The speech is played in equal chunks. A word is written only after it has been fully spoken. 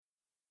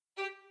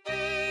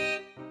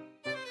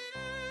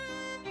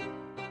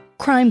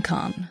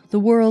CrimeCon, the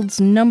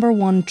world's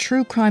 #1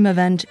 true crime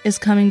event, is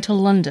coming to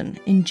London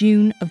in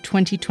June of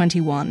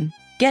 2021.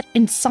 Get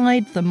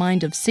inside the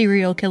mind of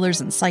serial killers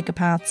and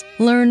psychopaths,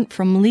 learn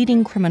from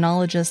leading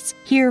criminologists,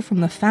 hear from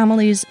the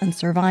families and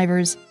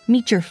survivors,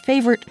 meet your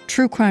favourite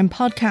true crime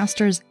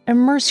podcasters,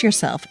 immerse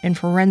yourself in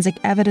forensic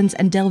evidence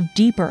and delve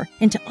deeper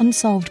into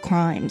unsolved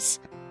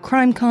crimes.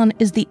 CrimeCon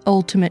is the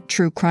ultimate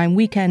true crime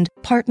weekend,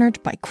 partnered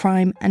by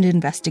Crime and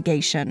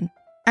Investigation.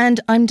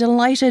 And I'm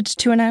delighted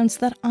to announce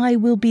that I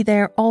will be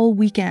there all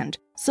weekend,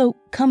 so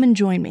come and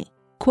join me.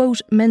 Quote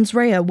Mens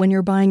Rea when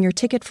you're buying your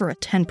ticket for a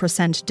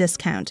 10%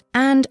 discount.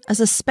 And as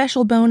a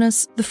special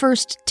bonus, the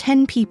first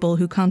 10 people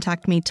who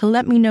contact me to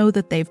let me know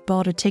that they've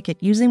bought a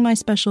ticket using my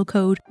special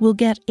code will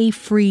get a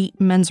free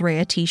Mens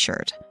Rea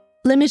t-shirt.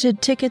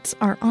 Limited tickets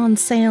are on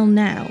sale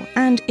now,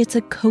 and it's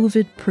a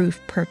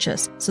COVID-proof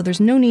purchase, so there's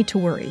no need to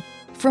worry.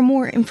 For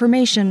more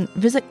information,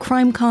 visit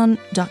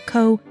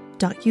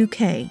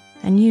crimecon.co.uk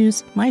and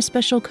use my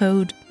special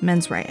code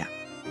MENSREA.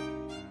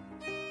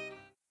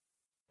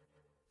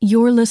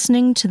 You're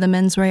listening to the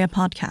Mens Rea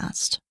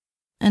podcast,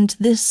 and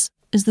this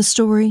is the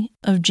story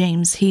of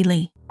James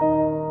Healy.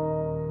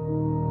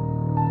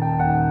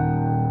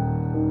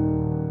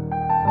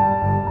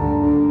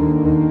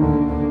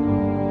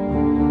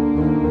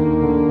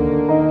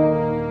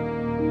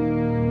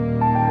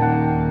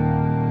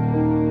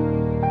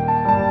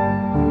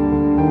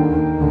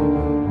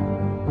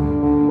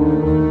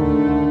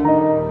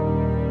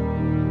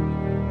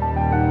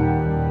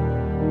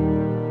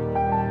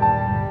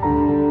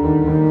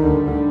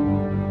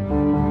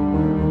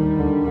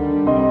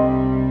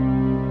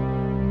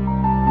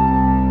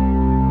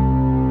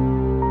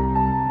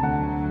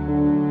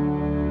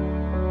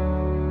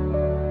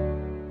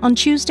 On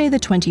Tuesday the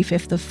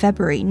 25th of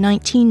February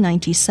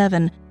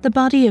 1997, the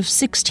body of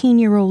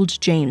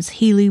 16-year-old James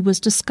Healy was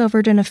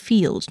discovered in a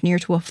field near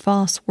to a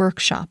Foss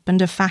workshop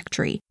and a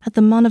factory at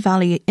the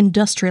Monavalley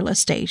Industrial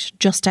Estate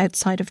just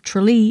outside of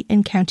Tralee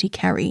in County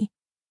Kerry.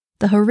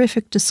 The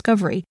horrific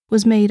discovery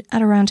was made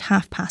at around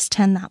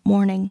 10:30 that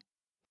morning.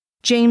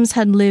 James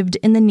had lived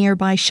in the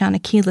nearby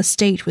Shanakeel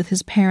estate with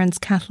his parents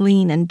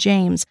Kathleen and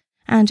James,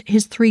 and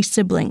his 3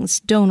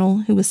 siblings, Donal,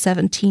 who was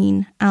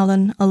 17,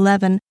 Alan,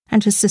 11,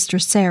 and his sister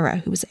Sarah,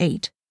 who was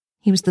 8.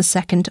 He was the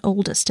second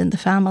oldest in the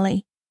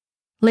family.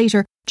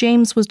 Later,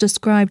 James was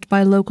described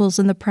by locals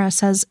in the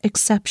press as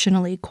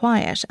exceptionally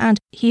quiet, and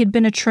he had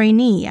been a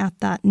trainee at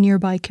that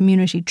nearby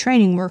community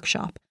training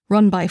workshop,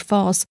 run by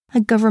Foss, a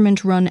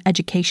government-run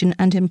education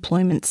and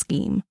employment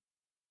scheme.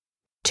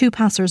 2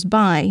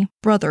 passers-by,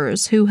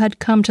 brothers, who had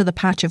come to the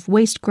patch of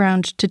waste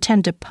ground to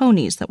tend to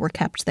ponies that were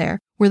kept there,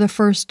 were the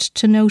first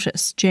to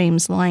notice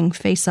James lying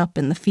face up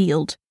in the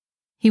field.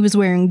 He was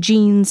wearing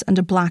jeans and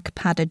a black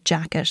padded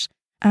jacket,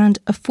 and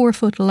a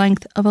 4-foot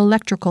length of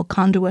electrical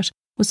conduit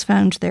was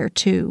found there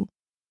too.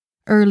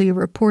 Earlier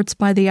reports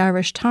by the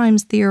Irish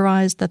Times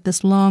theorised that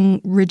this long,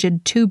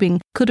 rigid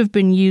tubing could have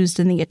been used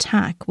in the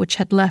attack, which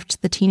had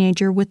left the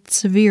teenager with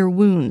severe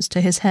wounds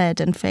to his head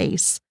and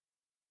face.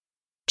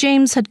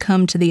 James had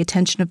come to the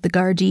attention of the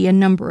Gardaí a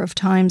number of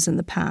times in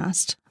the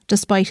past.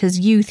 Despite his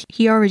youth,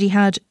 he already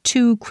had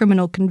 2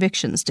 criminal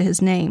convictions to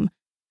his name.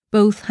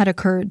 Both had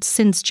occurred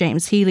since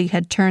James Healy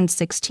had turned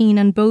 16,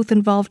 and both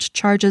involved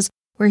charges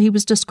where he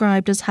was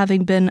described as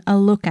having been a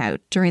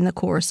lookout during the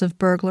course of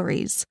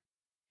burglaries.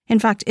 In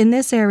fact, in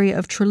this area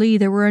of Tralee,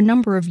 there were a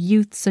number of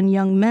youths and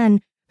young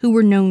men who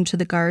were known to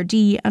the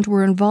Gardaí and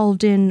were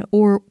involved in,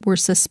 or were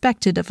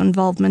suspected of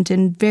involvement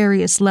in,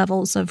 various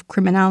levels of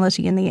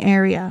criminality in the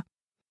area.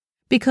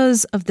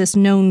 Because of this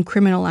known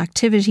criminal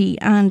activity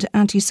and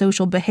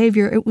antisocial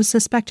behaviour, it was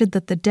suspected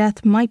that the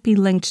death might be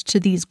linked to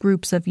these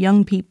groups of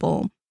young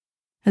people.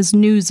 As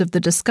news of the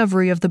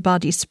discovery of the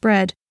body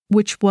spread,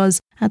 which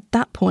was, at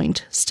that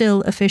point,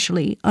 still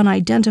officially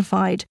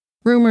unidentified,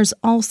 rumours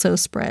also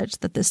spread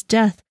that this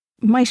death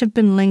might have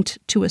been linked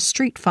to a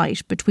street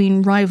fight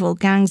between rival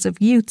gangs of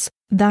youths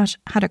that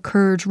had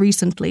occurred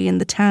recently in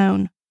the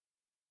town.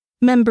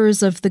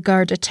 Members of the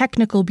Garda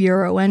Technical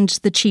Bureau and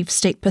the Chief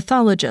State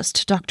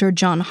Pathologist, Dr.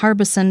 John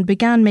Harbison,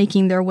 began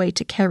making their way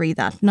to Kerry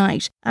that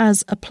night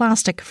as a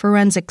plastic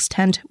forensics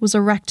tent was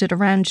erected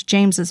around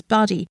James's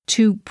body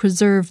to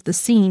preserve the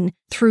scene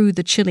through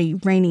the chilly,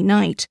 rainy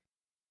night.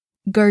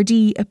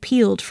 Gardaí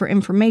appealed for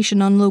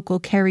information on local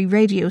Kerry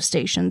radio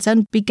stations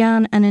and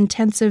began an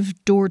intensive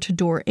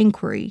door-to-door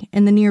inquiry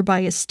in the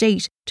nearby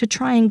estate to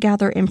try and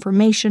gather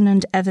information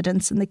and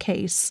evidence in the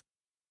case.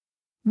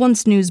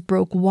 Once news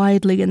broke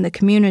widely in the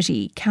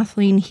community,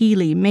 Kathleen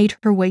Healy made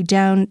her way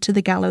down to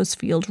the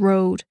Gallowsfield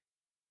Road.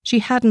 She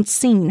hadn't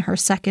seen her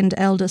second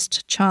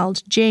eldest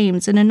child,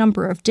 James, in a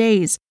number of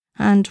days,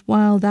 and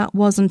while that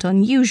wasn't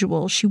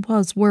unusual, she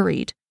was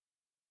worried.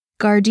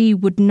 Gardaí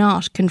would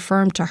not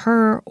confirm to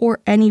her or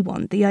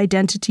anyone the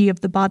identity of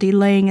the body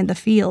laying in the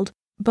field,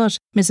 but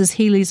Mrs.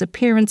 Healy's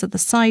appearance at the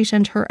site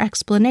and her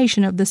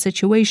explanation of the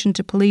situation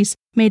to police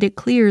made it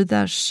clear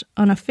that,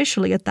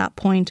 unofficially at that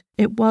point,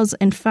 it was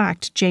in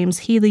fact James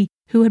Healy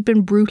who had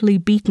been brutally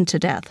beaten to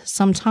death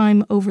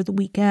sometime over the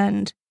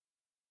weekend.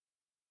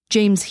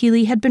 James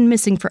Healy had been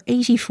missing for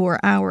 84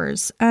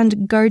 hours,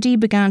 and Gardaí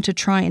began to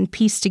try and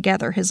piece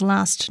together his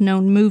last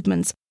known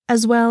movements,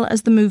 as well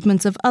as the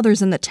movements of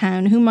others in the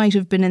town who might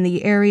have been in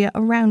the area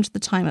around the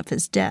time of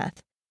his death.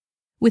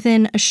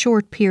 Within a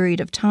short period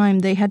of time,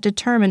 they had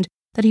determined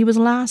that he was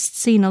last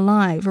seen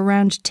alive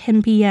around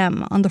 10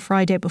 p.m. on the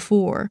Friday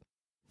before.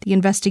 The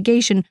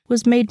investigation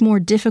was made more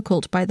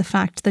difficult by the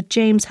fact that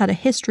James had a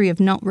history of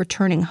not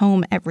returning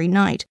home every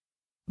night,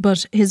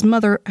 but his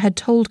mother had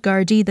told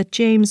Gardaí that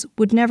James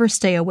would never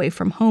stay away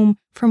from home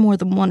for more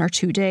than 1 or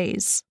 2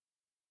 days.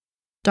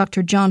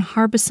 Dr. John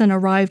Harbison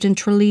arrived in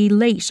Tralee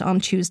late on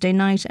Tuesday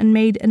night and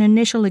made an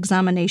initial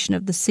examination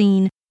of the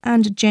scene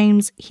and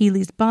James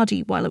Healy's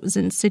body while it was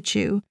in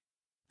situ.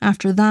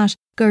 After that,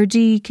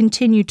 Gardaí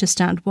continued to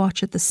stand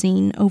watch at the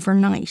scene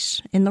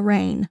overnight in the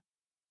rain.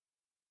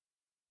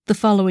 The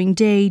following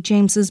day,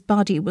 James's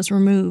body was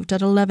removed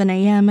at 11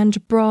 a.m.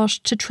 and brought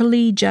to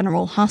Tralee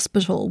General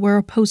Hospital, where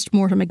a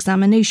post-mortem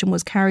examination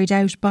was carried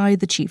out by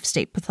the chief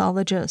state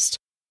pathologist.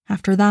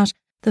 After that,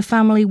 the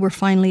family were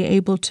finally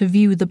able to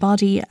view the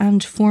body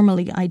and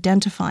formally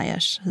identify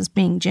it as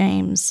being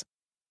James.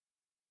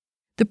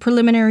 The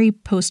preliminary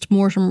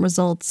post-mortem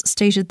results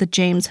stated that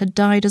James had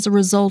died as a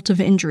result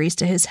of injuries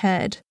to his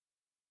head.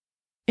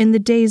 In the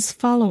days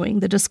following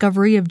the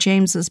discovery of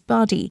James's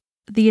body,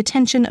 the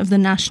attention of the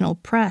national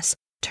press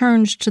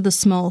turned to the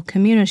small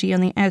community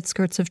on the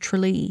outskirts of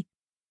Tralee.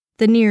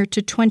 The near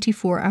to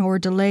 24-hour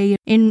delay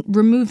in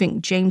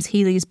removing James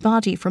Healy's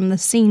body from the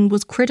scene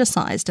was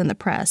criticised in the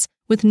press,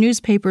 with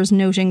newspapers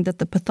noting that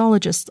the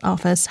pathologist's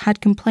office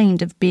had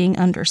complained of being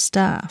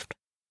understaffed.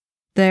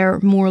 Their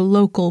more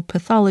local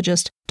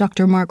pathologist,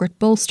 Dr. Margaret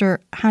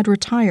Bolster, had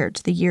retired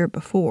the year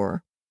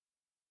before.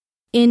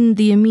 In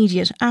the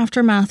immediate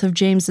aftermath of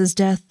James's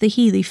death, the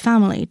Healy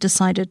family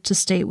decided to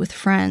stay with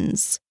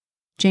friends.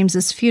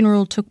 James's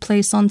funeral took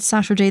place on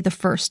Saturday the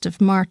 1st of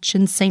March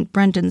in St.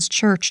 Brendan's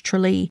Church,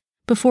 Tralee,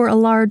 before a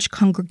large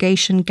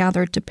congregation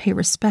gathered to pay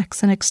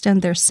respects and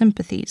extend their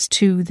sympathies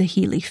to the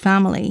Healy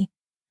family.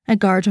 A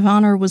guard of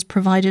honour was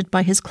provided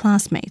by his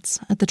classmates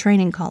at the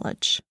training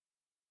college.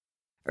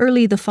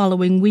 Early the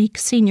following week,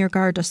 senior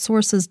Garda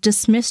sources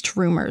dismissed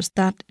rumours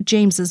that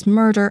James's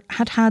murder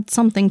had had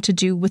something to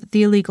do with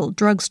the illegal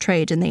drugs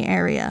trade in the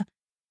area.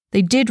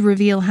 They did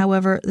reveal,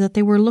 however, that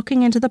they were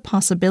looking into the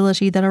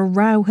possibility that a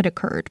row had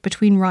occurred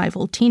between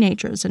rival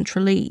teenagers in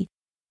Tralee.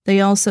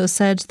 They also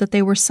said that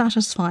they were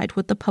satisfied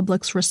with the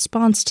public's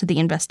response to the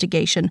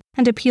investigation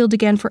and appealed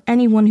again for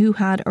anyone who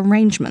had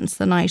arrangements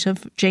the night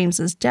of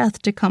James's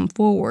death to come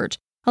forward,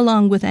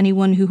 along with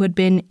anyone who had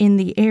been in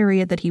the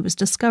area that he was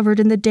discovered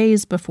in the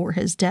days before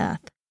his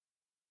death.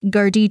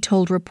 Gardaí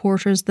told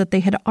reporters that they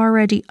had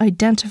already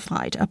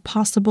identified a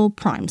possible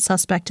prime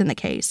suspect in the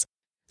case,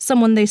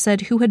 someone they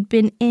said who had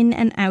been in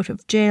and out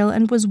of jail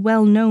and was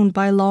well known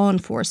by law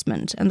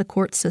enforcement and the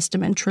court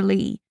system in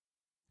Tralee.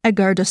 A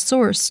Garda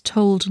source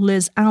told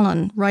Liz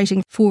Allen,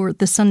 writing for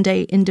the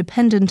Sunday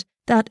Independent,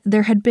 that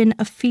there had been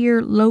a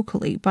fear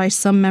locally by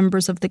some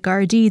members of the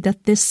Gardaí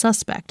that this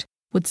suspect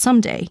would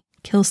someday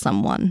kill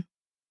someone.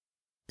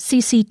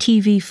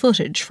 CCTV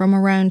footage from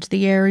around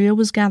the area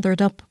was gathered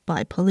up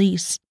by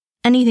police,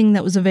 anything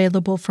that was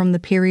available from the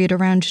period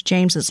around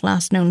James's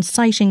last known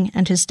sighting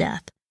and his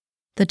death.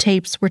 The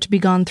tapes were to be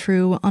gone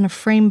through on a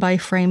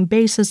frame-by-frame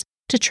basis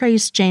to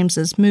trace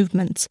James's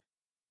movements.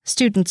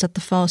 Students at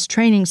the Foss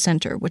Training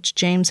Centre, which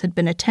James had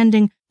been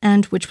attending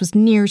and which was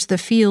near to the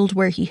field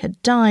where he had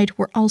died,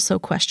 were also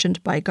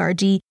questioned by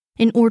Gardaí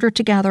in order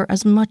to gather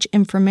as much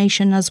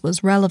information as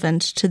was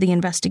relevant to the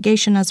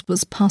investigation as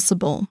was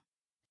possible.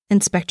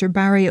 Inspector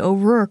Barry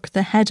O'Rourke,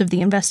 the head of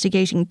the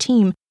investigating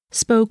team,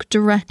 spoke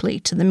directly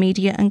to the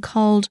media and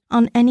called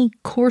on any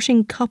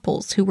courting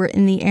couples who were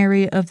in the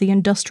area of the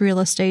industrial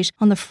estate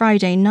on the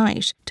Friday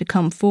night to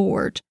come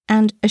forward,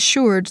 and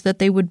assured that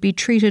they would be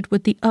treated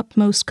with the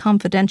utmost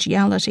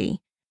confidentiality.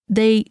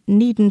 They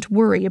needn't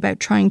worry about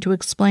trying to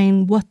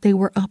explain what they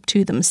were up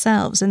to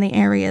themselves in the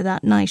area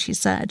that night, he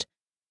said.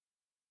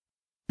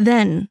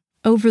 Then,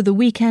 over the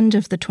weekend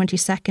of the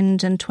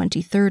 22nd and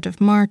 23rd of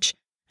March,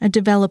 a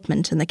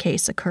development in the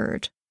case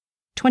occurred.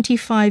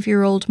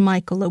 25-year-old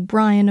Michael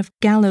O'Brien of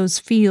Gallows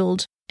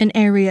Field, an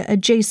area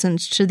adjacent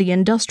to the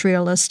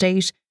industrial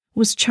estate,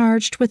 was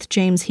charged with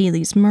James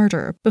Healy's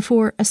murder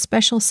before a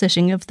special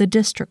sitting of the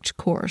District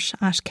Court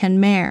at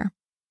Kenmare.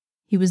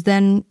 He was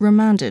then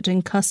remanded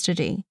in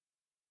custody.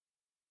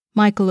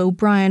 Michael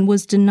O'Brien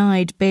was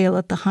denied bail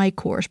at the High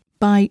Court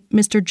by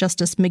Mr.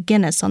 Justice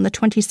McGuinness on the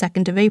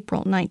 22nd of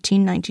April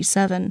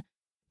 1997,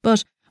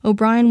 but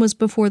O'Brien was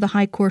before the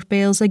High Court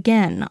bails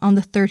again on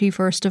the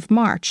 31st of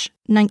March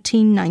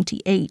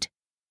 1998.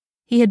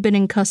 He had been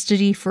in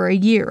custody for a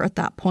year at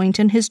that point,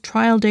 and his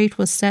trial date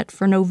was set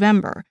for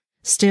November,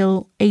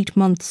 still 8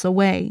 months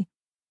away.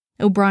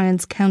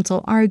 O'Brien's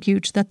counsel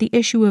argued that the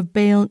issue of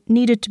bail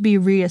needed to be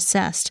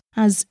reassessed,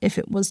 as if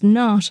it was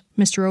not,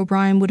 Mr.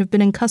 O'Brien would have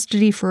been in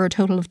custody for a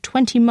total of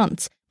 20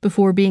 months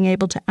before being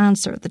able to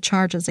answer the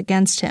charges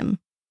against him.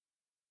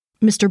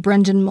 Mr.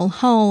 Brendan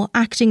Mulhall,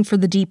 acting for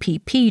the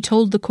DPP,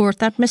 told the court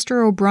that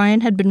Mr. O'Brien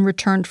had been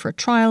returned for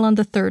trial on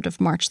the 3rd of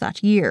March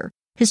that year.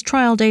 His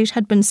trial date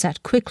had been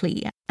set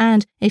quickly,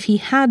 and if he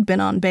had been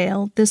on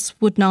bail, this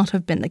would not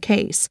have been the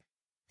case.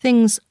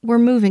 Things were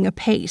moving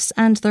apace,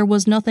 and there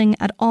was nothing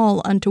at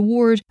all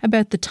untoward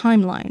about the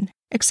timeline,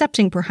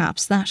 excepting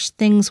perhaps that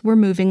things were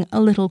moving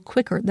a little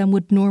quicker than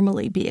would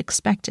normally be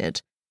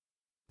expected.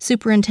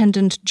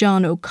 Superintendent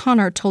John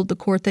O'Connor told the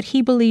court that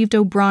he believed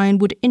O'Brien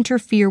would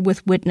interfere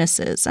with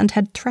witnesses and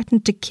had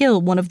threatened to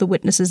kill one of the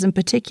witnesses in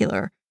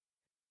particular.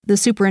 The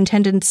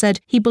superintendent said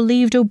he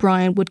believed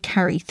O'Brien would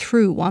carry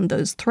through on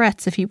those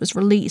threats if he was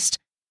released.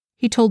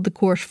 He told the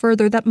court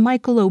further that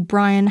Michael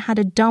O'Brien had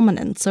a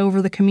dominance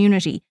over the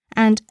community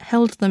and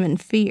held them in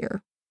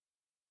fear.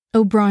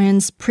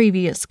 O'Brien's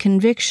previous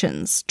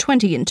convictions,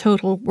 20 in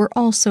total, were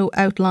also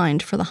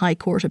outlined for the High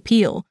Court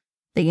appeal.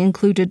 They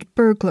included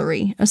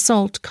burglary,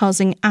 assault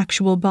causing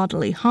actual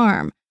bodily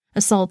harm,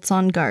 assaults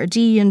on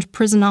Gardaí and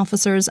prison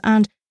officers,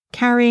 and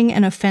carrying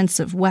an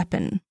offensive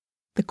weapon.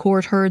 The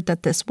court heard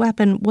that this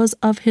weapon was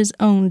of his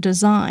own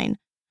design,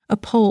 a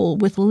pole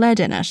with lead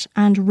in it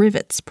and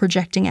rivets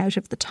projecting out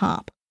of the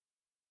top.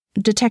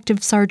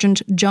 Detective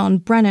Sergeant John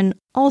Brennan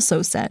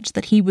also said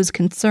that he was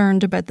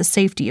concerned about the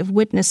safety of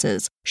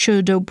witnesses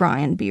should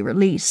O'Brien be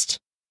released.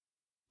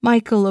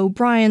 Michael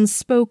O'Brien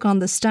spoke on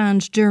the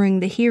stand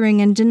during the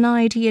hearing and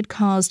denied he had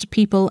caused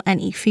people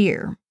any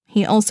fear.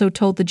 He also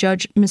told the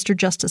judge, Mr.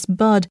 Justice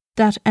Budd,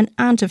 that an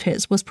aunt of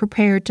his was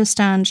prepared to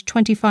stand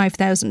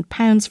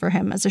 £25,000 for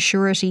him as a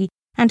surety,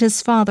 and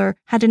his father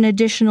had an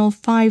additional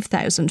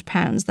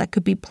 £5,000 that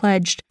could be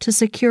pledged to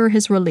secure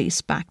his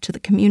release back to the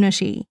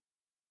community.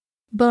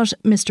 But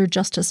Mr.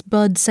 Justice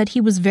Budd said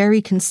he was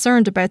very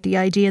concerned about the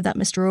idea that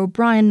Mr.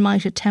 O'Brien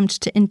might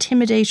attempt to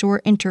intimidate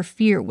or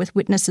interfere with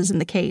witnesses in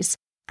the case,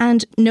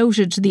 and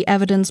noted the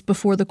evidence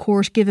before the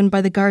court given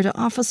by the Garda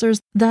officers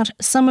that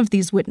some of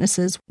these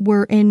witnesses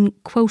were in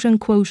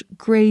quote-unquote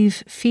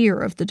grave fear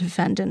of the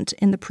defendant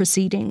in the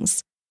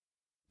proceedings.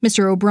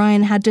 Mr.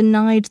 O'Brien had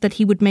denied that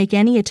he would make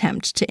any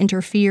attempt to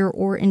interfere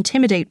or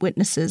intimidate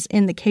witnesses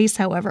in the case,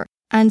 however,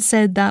 and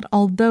said that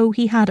although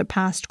he had a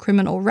past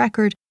criminal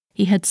record,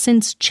 he had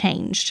since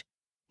changed.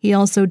 He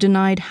also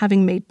denied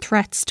having made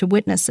threats to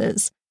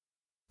witnesses.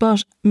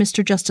 But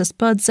Mr. Justice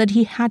Budd said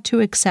he had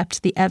to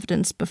accept the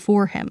evidence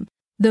before him,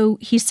 though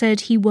he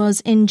said he was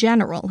in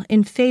general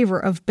in favour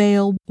of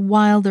bail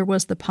while there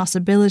was the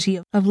possibility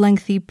of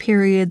lengthy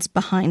periods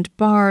behind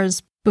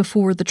bars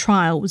before the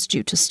trial was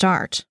due to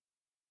start.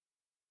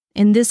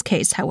 In this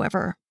case,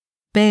 however,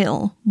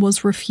 bail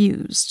was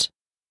refused.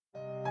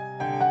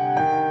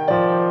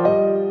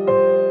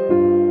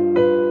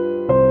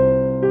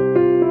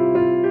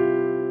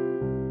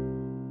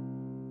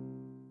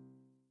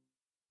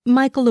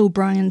 Michael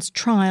O'Brien's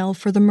trial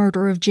for the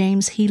murder of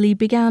James Healy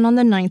began on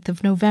the 9th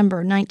of November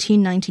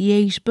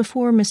 1998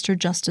 before Mr.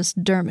 Justice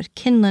Dermot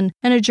Kinlan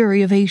and a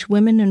jury of 8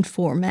 women and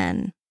 4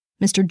 men.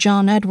 Mr.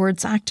 John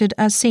Edwards acted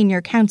as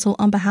senior counsel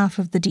on behalf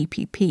of the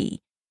DPP.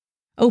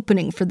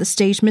 Opening for the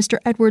state, Mr.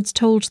 Edwards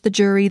told the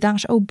jury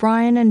that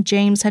O'Brien and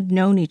James had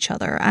known each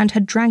other and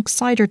had drank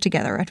cider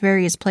together at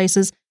various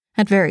places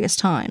at various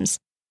times.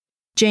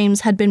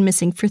 James had been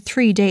missing for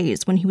 3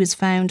 days when he was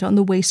found on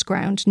the waste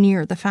ground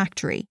near the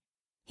factory.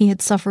 He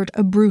had suffered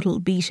a brutal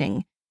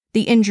beating.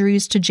 The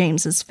injuries to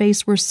James's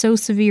face were so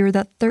severe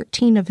that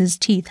 13 of his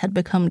teeth had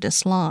become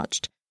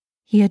dislodged.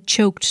 He had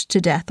choked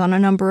to death on a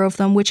number of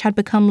them, which had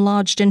become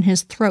lodged in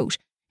his throat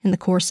in the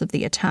course of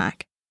the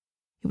attack.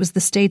 It was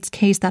the state's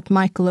case that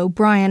Michael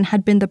O'Brien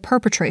had been the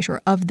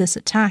perpetrator of this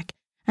attack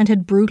and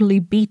had brutally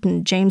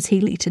beaten James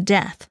Healy to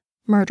death,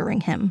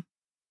 murdering him.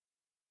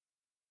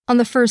 On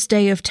the first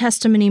day of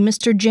testimony,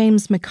 Mr.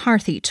 James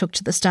McCarthy took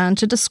to the stand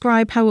to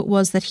describe how it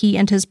was that he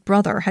and his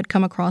brother had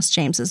come across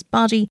James's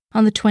body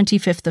on the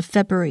 25th of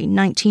February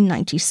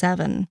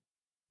 1997.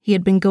 He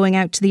had been going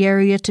out to the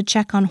area to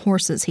check on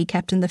horses he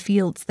kept in the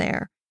fields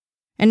there.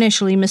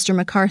 Initially, Mr.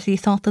 McCarthy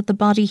thought that the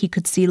body he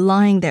could see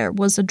lying there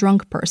was a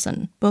drunk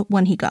person, but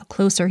when he got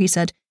closer, he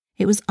said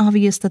it was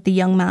obvious that the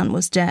young man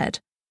was dead.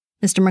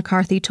 Mr.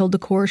 McCarthy told the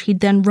court he'd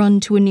then run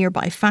to a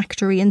nearby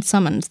factory and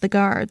summoned the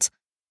guards.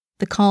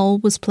 The call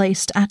was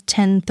placed at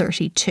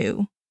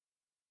 10:32.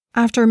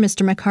 After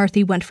Mr.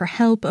 McCarthy went for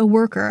help, a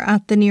worker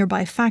at the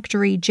nearby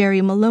factory,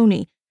 Jerry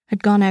Maloney,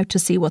 had gone out to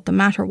see what the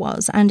matter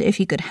was and if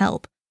he could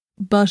help.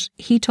 But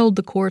he told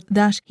the court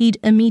that he'd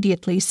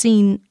immediately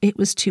seen it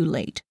was too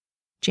late.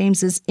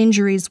 James's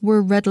injuries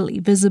were readily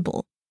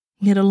visible.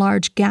 He had a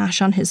large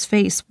gash on his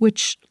face,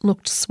 which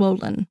looked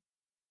swollen.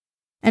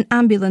 An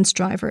ambulance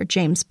driver,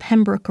 James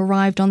Pembroke,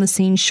 arrived on the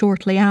scene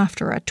shortly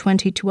after at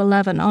 20 to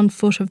 11 on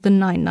foot of the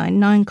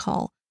 999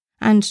 call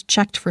and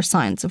checked for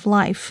signs of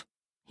life.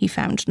 He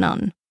found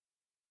none.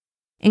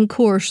 In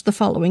court the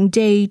following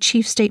day,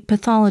 Chief State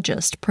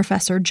Pathologist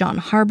Professor John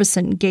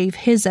Harbison gave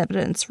his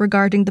evidence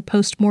regarding the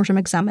post-mortem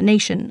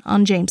examination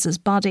on James's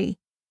body.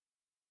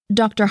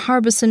 Dr.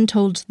 Harbison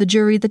told the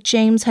jury that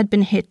James had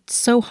been hit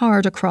so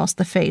hard across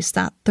the face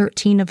that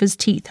 13 of his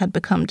teeth had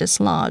become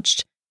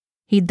dislodged.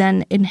 He'd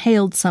then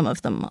inhaled some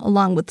of them,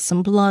 along with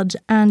some blood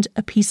and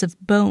a piece of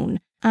bone,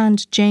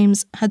 and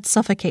James had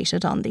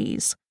suffocated on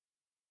these.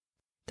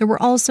 There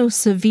were also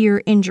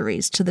severe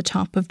injuries to the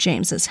top of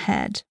James's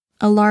head.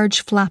 A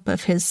large flap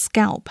of his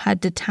scalp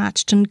had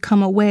detached and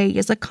come away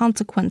as a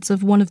consequence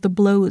of one of the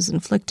blows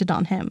inflicted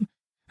on him,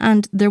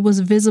 and there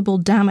was visible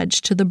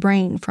damage to the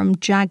brain from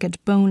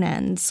jagged bone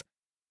ends.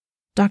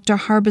 Dr.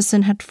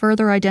 Harbison had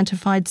further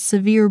identified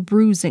severe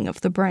bruising of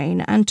the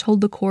brain and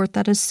told the court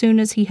that as soon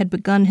as he had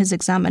begun his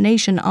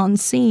examination on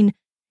scene,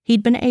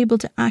 he'd been able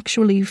to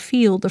actually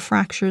feel the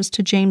fractures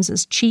to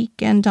James's cheek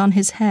and on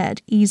his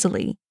head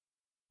easily.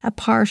 A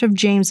part of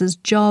James's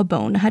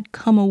jawbone had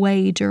come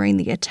away during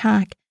the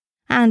attack,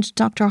 and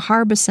Dr.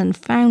 Harbison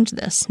found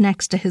this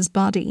next to his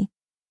body.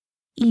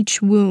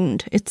 Each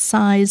wound, its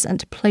size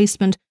and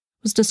placement,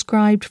 was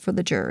described for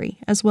the jury,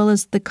 as well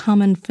as the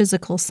common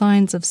physical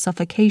signs of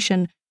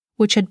suffocation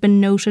which had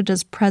been noted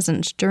as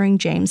present during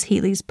James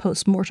Healy's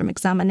post-mortem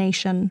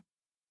examination.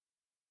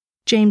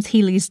 James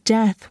Healy's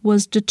death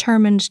was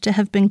determined to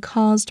have been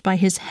caused by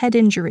his head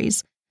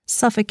injuries,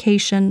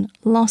 suffocation,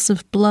 loss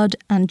of blood,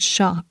 and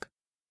shock.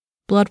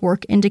 Blood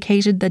work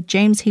indicated that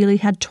James Healy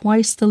had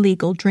twice the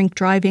legal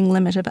drink-driving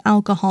limit of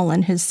alcohol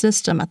in his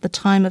system at the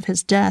time of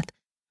his death,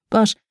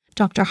 but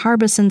Dr.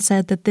 Harbison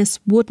said that this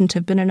wouldn't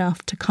have been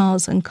enough to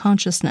cause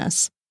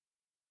unconsciousness.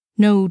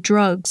 No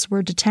drugs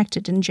were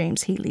detected in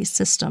James Healy's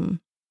system.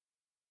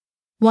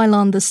 While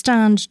on the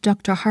stand,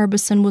 Dr.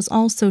 Harbison was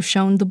also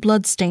shown the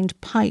blood-stained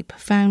pipe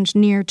found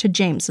near to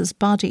James's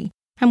body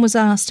and was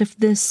asked if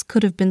this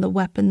could have been the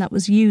weapon that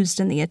was used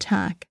in the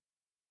attack.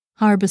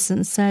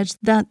 Harbison said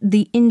that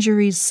the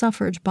injuries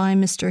suffered by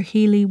Mr.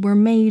 Healy were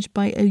made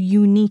by a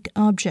unique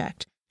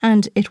object,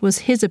 and it was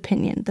his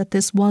opinion that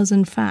this was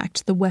in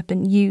fact the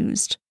weapon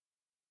used.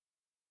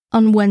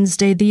 On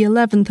Wednesday, the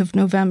 11th of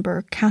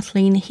November,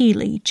 Kathleen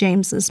Healy,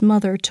 James's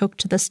mother, took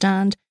to the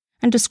stand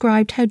and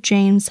described how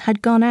James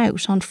had gone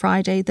out on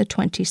Friday the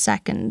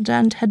 22nd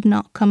and had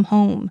not come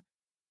home.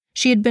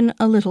 She had been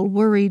a little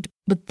worried,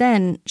 but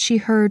then she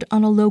heard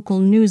on a local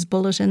news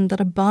bulletin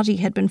that a body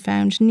had been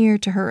found near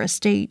to her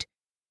estate.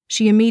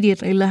 She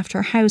immediately left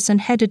her house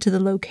and headed to the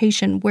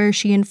location, where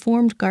she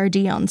informed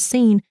Gardaí on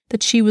scene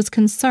that she was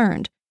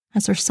concerned,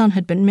 as her son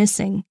had been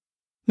missing.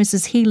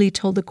 Mrs. Healy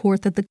told the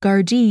court that the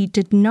Gardaí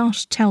did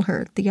not tell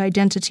her the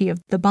identity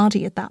of the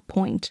body at that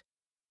point.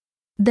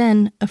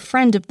 Then, a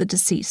friend of the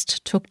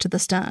deceased took to the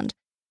stand.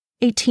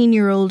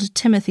 18-year-old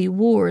Timothy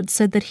Ward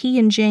said that he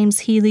and James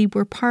Healy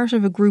were part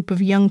of a group of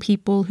young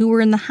people who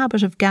were in the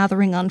habit of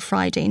gathering on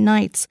Friday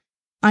nights,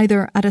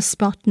 either at a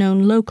spot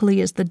known locally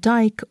as the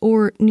Dyke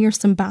or near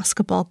some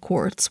basketball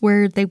courts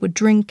where they would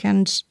drink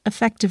and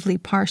effectively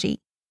party.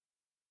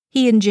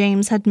 He and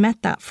James had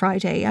met that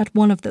Friday at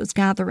one of those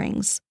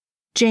gatherings.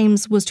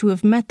 James was to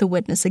have met the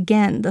witness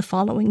again the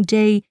following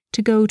day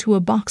to go to a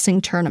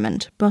boxing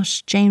tournament,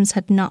 but James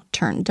had not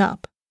turned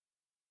up.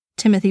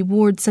 Timothy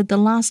Ward said the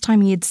last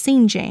time he had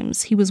seen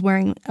James, he was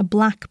wearing a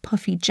black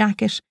puffy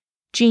jacket,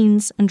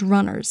 jeans and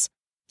runners,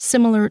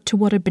 similar to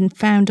what had been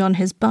found on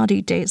his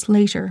body days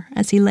later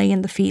as he lay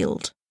in the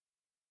field.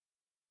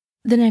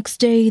 The next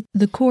day,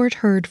 the court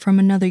heard from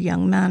another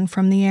young man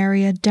from the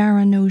area,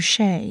 Darren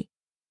O'Shea.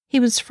 He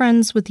was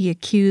friends with the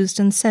accused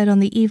and said on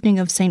the evening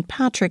of St.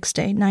 Patrick's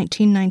Day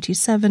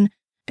 1997,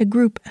 a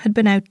group had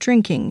been out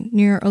drinking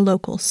near a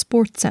local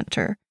sports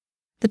centre.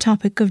 The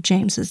topic of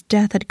James's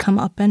death had come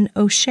up, and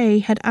O'Shea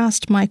had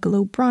asked Michael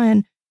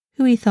O'Brien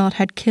who he thought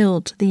had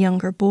killed the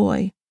younger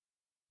boy.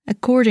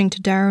 According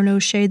to Darren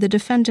O'Shea, the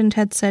defendant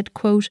had said,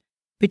 quote,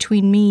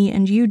 "Between me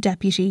and you,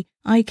 deputy,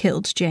 I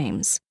killed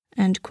James,"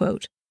 end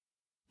quote.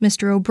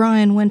 Mr.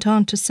 O'Brien went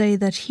on to say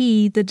that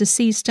he, the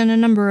deceased, and a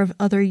number of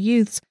other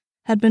youths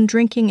had been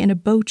drinking in a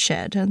boat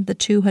shed, and the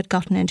two had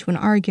gotten into an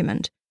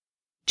argument.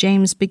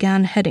 James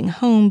began heading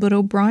home, but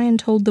O'Brien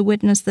told the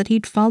witness that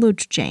he'd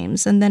followed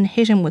James and then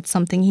hit him with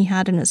something he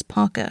had in his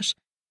pocket.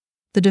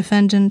 The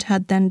defendant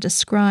had then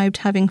described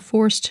having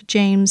forced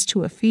James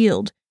to a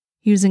field,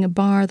 using a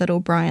bar that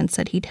O'Brien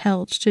said he'd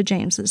held to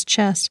James's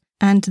chest,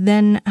 and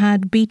then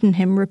had beaten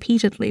him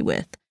repeatedly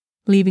with,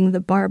 leaving the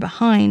bar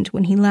behind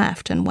when he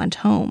left and went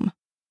home.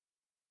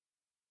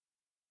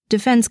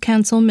 Defence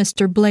counsel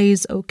Mr.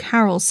 Blaise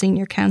O'Carroll,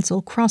 senior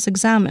counsel,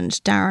 cross-examined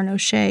Darren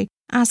O'Shea,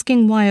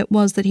 asking why it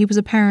was that he was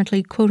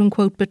apparently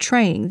quote-unquote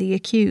betraying the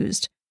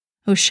accused.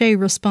 O'Shea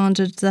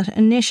responded that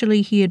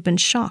initially he had been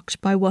shocked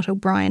by what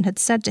O'Brien had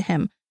said to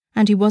him,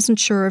 and he wasn't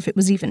sure if it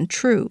was even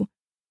true.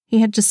 He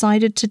had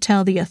decided to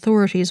tell the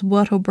authorities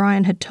what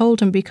O'Brien had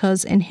told him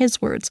because, in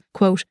his words,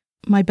 quote,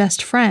 "My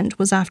best friend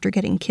was after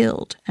getting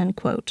killed," end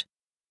quote.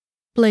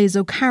 Blaise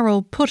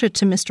O'Carroll put it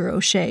to Mr.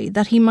 O'Shea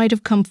that he might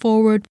have come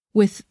forward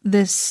with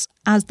this,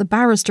 as the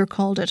barrister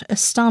called it,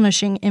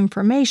 astonishing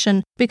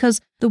information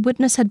because the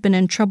witness had been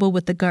in trouble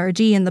with the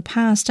Gardaí in the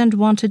past and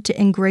wanted to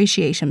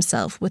ingratiate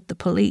himself with the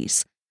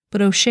police.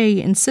 But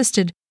O'Shea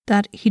insisted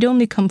that he'd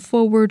only come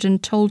forward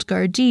and told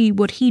Gardaí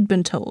what he'd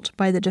been told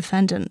by the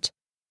defendant.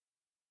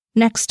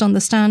 Next on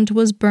the stand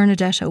was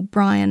Bernadette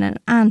O'Brien, an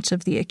aunt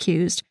of the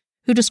accused,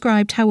 who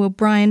described how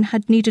O'Brien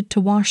had needed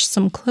to wash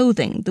some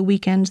clothing the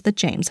weekend that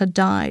James had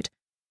died.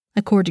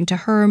 According to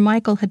her,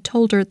 Michael had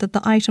told her that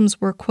the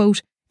items were,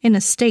 quote, in a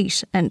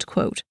state, end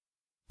quote.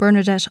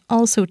 Bernadette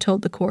also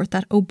told the court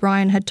that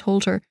O'Brien had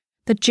told her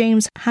that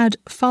James had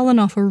fallen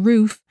off a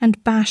roof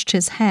and bashed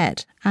his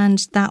head,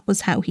 and that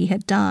was how he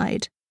had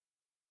died.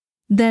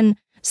 Then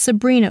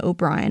Sabrina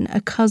O'Brien,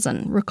 a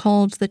cousin,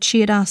 recalled that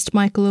she had asked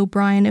Michael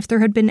O'Brien if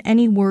there had been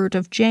any word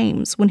of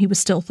James when he was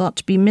still thought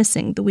to be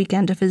missing the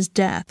weekend of his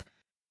death.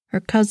 Her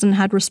cousin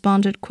had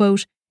responded,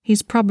 quote,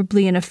 "He's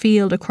probably in a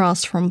field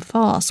across from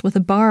Foss with a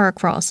bar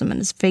across him and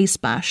his face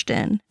bashed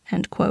in,"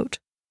 end quote.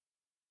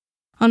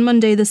 On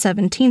Monday the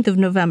 17th of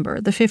November,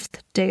 the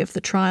 5th day of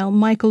the trial,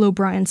 Michael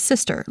O'Brien's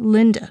sister,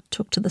 Linda,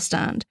 took to the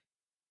stand.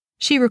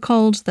 She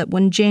recalled that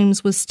when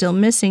James was still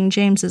missing,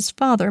 James's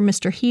father,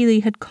 Mr. Healy,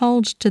 had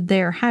called to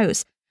their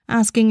house,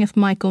 asking if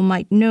Michael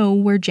might know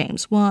where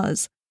James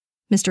was.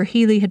 Mr.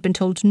 Healy had been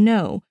told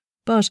no,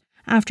 but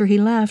after he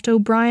left,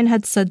 O'Brien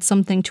had said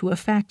something to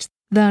effect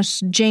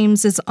that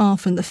James is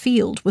off in the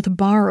field with a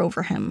bar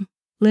over him.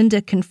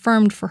 Linda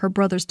confirmed for her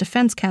brother's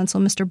defence counsel,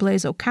 Mr.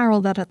 Blaise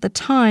O'Carroll, that at the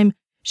time,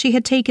 she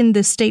had taken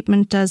this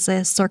statement as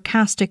a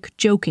sarcastic,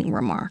 joking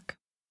remark.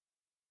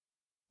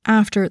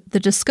 After the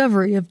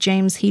discovery of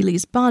James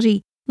Healy's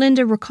body,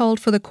 Linda recalled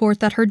for the court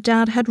that her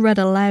dad had read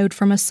aloud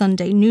from a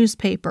Sunday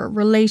newspaper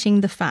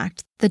relating the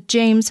fact that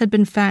James had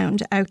been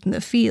found out in the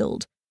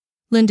field.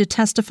 Linda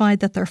testified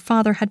that their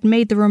father had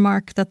made the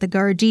remark that the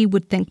Gardaí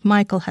would think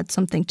Michael had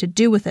something to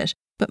do with it,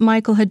 but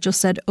Michael had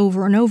just said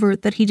over and over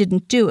that he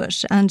didn't do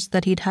it and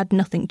that he'd had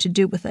nothing to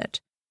do with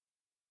it.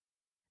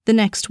 The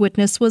next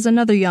witness was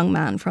another young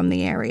man from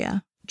the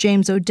area.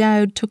 James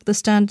O'Dowd took the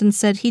stand and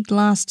said he'd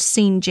last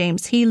seen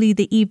James Healy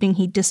the evening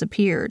he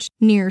disappeared,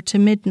 near to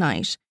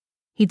midnight.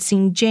 He'd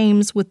seen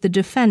James with the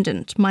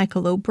defendant,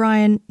 Michael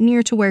O'Brien,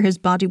 near to where his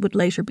body would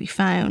later be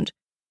found.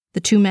 The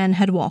two men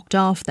had walked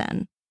off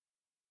then.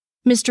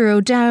 Mr.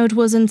 O'Dowd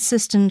was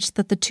insistent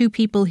that the two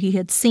people he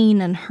had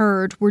seen and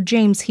heard were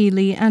James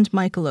Healy and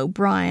Michael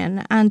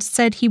O'Brien, and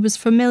said he was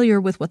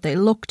familiar with what they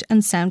looked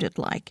and sounded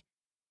like.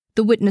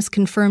 The witness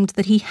confirmed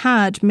that he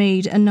had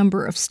made a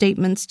number of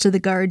statements to the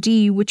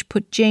Gardaí which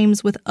put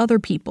James with other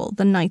people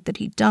the night that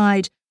he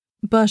died,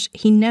 but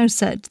he now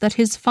said that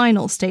his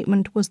final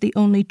statement was the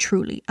only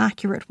truly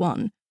accurate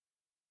one.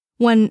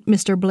 When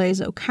Mr.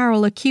 Blaise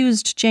O'Carroll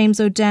accused James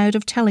O'Dowd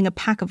of telling a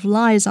pack of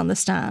lies on the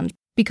stand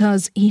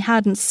because he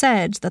hadn't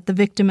said that the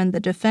victim and the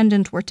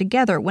defendant were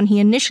together when he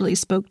initially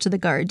spoke to the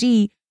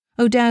Gardaí,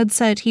 O'Dowd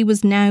said he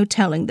was now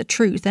telling the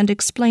truth and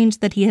explained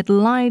that he had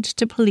lied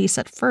to police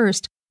at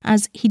first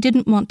as he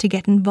didn't want to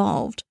get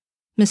involved.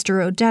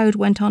 Mr. O'Dowd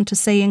went on to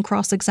say in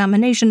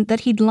cross-examination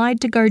that he'd lied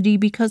to Gardaí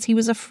because he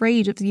was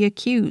afraid of the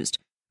accused.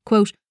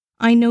 Quote,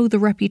 "I know the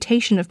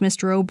reputation of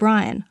Mr.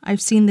 O'Brien.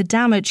 I've seen the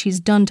damage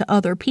he's done to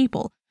other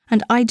people,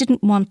 and I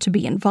didn't want to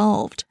be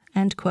involved."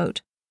 End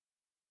quote.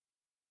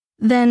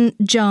 Then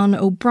John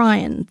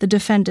O'Brien, the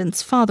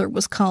defendant's father,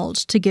 was called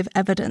to give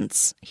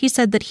evidence. He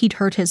said that he'd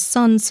heard his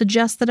son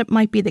suggest that it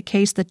might be the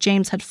case that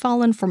James had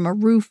fallen from a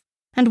roof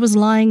and was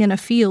lying in a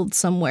field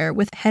somewhere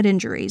with head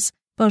injuries,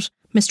 but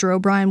Mr.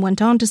 O'Brien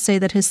went on to say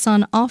that his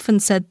son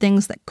often said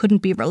things that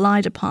couldn't be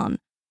relied upon.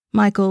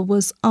 Michael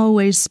was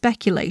always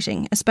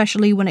speculating,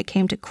 especially when it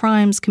came to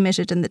crimes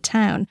committed in the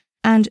town,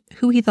 and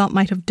who he thought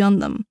might have done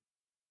them.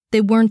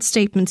 They weren't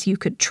statements you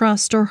could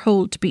trust or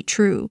hold to be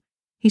true.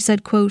 He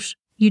said, quote,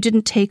 "You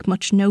didn't take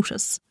much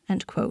notice,"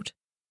 end quote.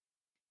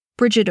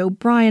 Bridget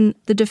O'Brien,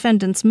 the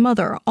defendant's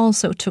mother,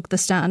 also took the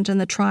stand in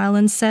the trial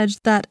and said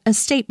that a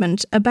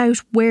statement about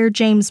where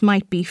James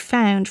might be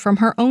found from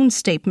her own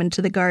statement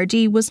to the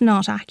Gardaí was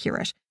not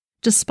accurate,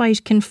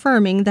 despite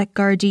confirming that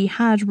Gardaí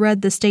had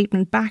read the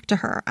statement back to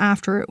her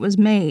after it was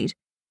made.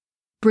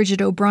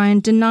 Bridget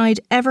O'Brien denied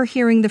ever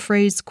hearing the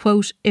phrase,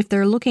 quote, "If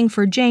they're looking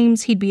for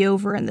James, he'd be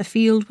over in the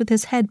field with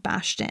his head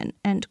bashed in,"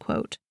 end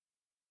quote.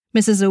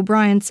 Mrs.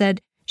 O'Brien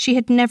said she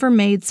had never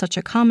made such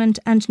a comment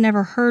and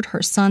never heard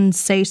her son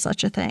say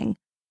such a thing.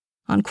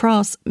 On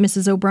cross,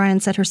 Mrs. O'Brien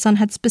said her son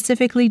had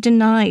specifically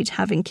denied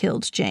having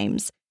killed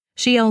James.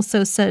 She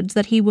also said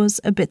that he was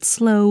a bit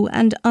slow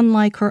and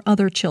unlike her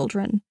other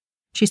children.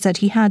 She said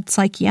he had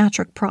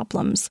psychiatric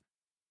problems.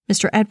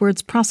 Mr.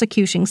 Edwards,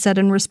 prosecuting, said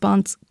in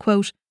response,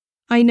 quote,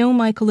 "I know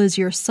Michael is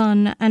your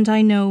son, and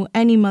I know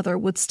any mother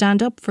would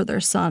stand up for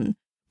their son,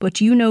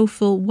 but you know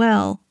full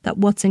well that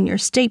what's in your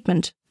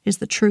statement is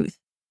the truth."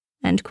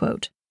 End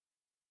quote.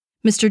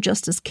 Mr.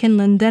 Justice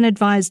Kinlan then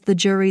advised the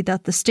jury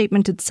that the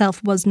statement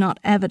itself was not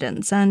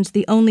evidence, and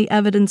the only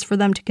evidence for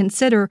them to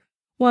consider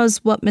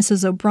was what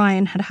Mrs.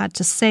 O'Brien had had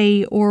to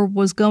say or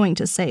was going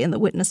to say in the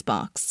witness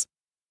box.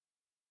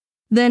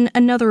 Then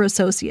another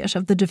associate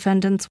of the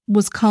defendants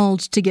was called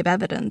to give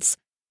evidence.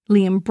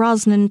 Liam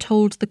Brosnan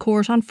told the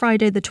court on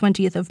Friday the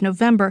 20th of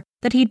November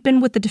that he'd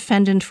been with the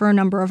defendant for a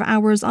number of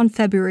hours on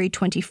February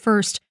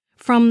 21st,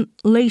 from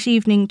late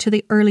evening to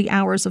the early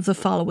hours of the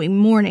following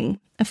morning,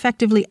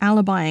 effectively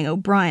alibying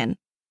O'Brien.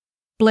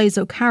 Blaise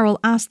O'Carroll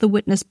asked the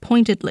witness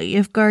pointedly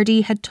if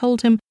Gardaí had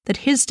told him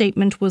that his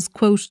statement was,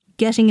 quote,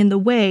 getting in the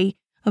way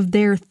of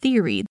their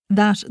theory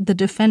that the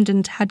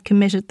defendant had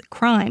committed the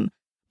crime,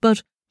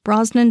 but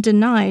Brosnan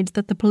denied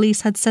that the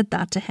police had said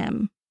that to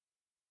him.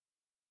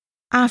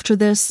 After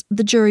this,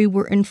 the jury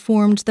were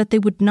informed that they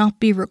would not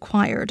be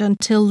required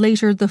until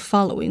later the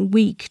following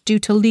week due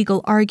to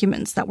legal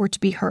arguments that were to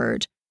be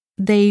heard.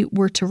 They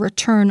were to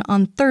return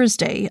on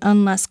Thursday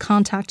unless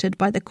contacted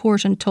by the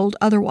court and told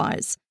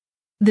otherwise.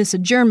 This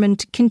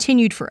adjournment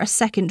continued for a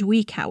second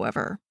week,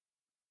 however.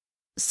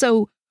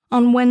 So,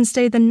 on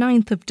Wednesday the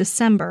 9th of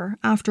December,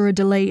 after a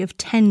delay of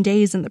 10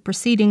 days in the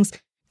proceedings,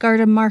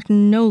 Garda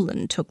Martin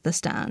Nolan took the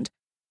stand.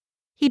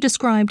 He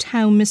described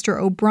how Mr.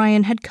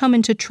 O'Brien had come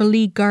into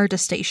Tralee Garda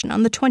Station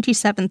on the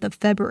 27th of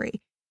February.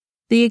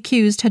 The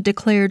accused had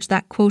declared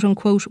that,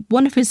 quote-unquote,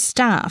 one of his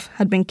staff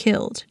had been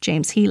killed,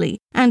 James Healy,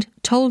 and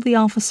told the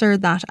officer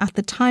that at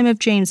the time of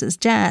James's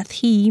death,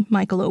 he,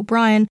 Michael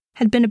O'Brien,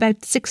 had been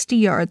about 60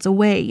 yards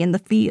away in the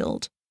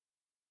field.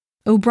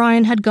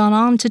 O'Brien had gone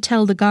on to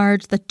tell the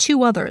guard that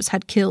 2 others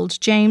had killed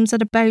James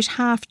at about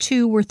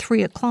 2:30 or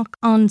 3 o'clock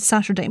on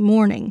Saturday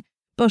morning,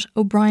 but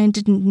O'Brien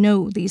didn't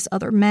know these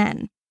other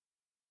men.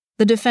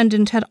 The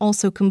defendant had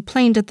also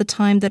complained at the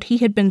time that he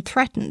had been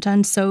threatened,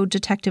 and so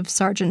Detective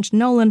Sergeant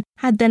Nolan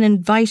had then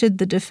invited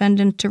the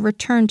defendant to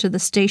return to the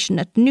station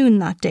at noon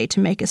that day to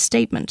make a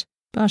statement,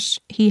 but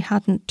he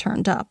hadn't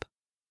turned up.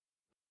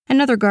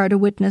 Another Garda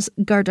witness,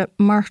 Garda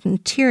Martin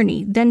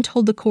Tierney, then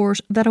told the court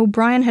that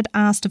O'Brien had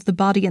asked if the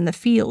body in the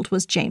field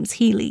was James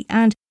Healy,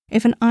 and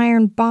if an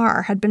iron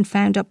bar had been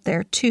found up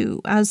there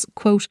too, as,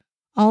 quote,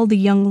 all the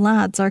young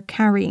lads are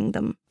carrying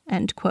them,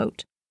 end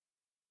quote.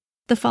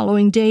 The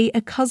following day, a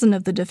cousin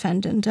of the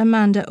defendant,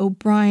 Amanda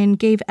O'Brien,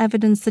 gave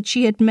evidence that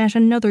she had met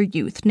another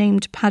youth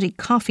named Paddy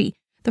Coffey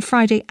the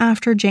Friday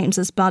after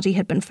James's body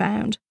had been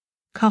found.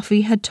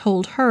 Coffey had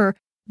told her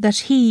that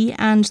he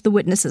and the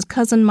witness's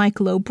cousin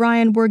Michael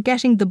O'Brien were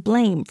getting the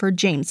blame for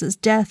James's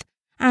death,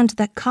 and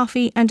that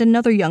Coffey and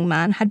another young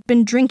man had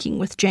been drinking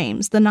with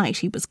James the night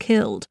he was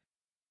killed.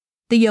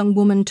 The young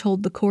woman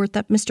told the court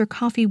that Mr.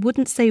 Coffey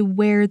wouldn't say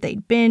where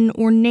they'd been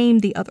or name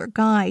the other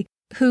guy,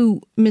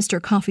 who,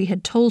 Mr. Coffey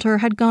had told her,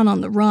 had gone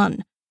on the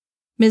run.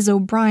 Ms.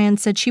 O'Brien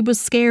said she was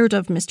scared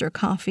of Mr.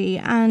 Coffey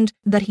and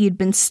that he had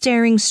been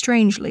staring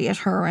strangely at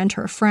her and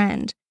her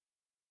friend.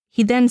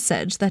 He then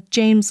said that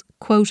James,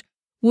 quote,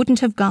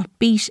 wouldn't have got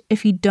beat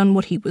if he'd done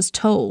what he was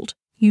told.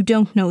 You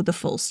don't know the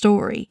full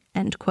story,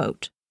 end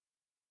quote.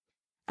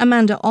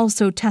 Amanda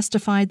also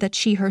testified that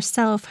she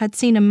herself had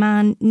seen a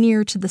man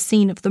near to the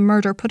scene of the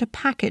murder put a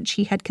package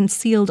he had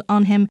concealed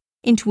on him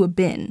into a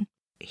bin.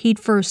 He'd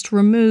first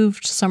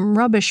removed some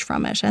rubbish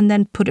from it and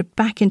then put it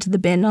back into the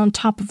bin on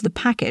top of the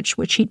package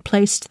which he'd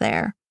placed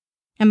there.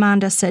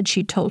 Amanda said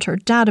she'd told her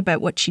dad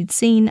about what she'd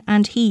seen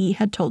and he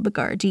had told the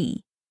Gardaí.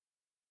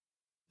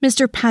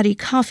 Mr. Paddy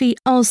Coffey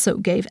also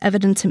gave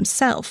evidence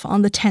himself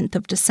on the 10th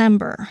of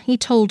December. He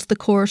told the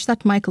court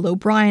that Michael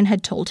O'Brien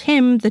had told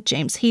him that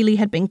James Healy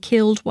had been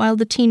killed while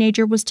the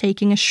teenager was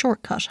taking a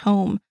shortcut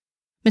home.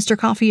 Mr.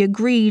 Coffey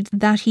agreed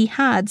that he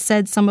had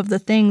said some of the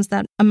things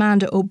that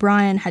Amanda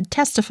O'Brien had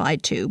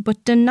testified to,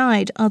 but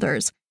denied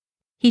others.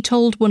 He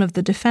told one of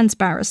the defence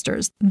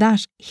barristers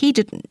that he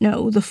didn't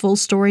know the full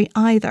story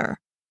either.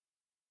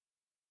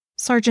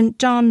 Sergeant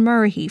John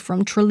Murray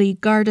from Tralee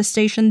Garda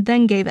Station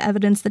then gave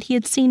evidence that he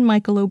had seen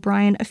Michael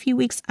O'Brien a few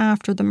weeks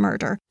after the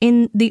murder,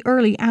 in the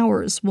early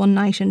hours one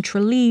night in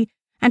Tralee,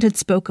 and had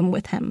spoken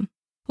with him.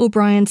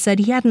 O'Brien said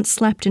he hadn't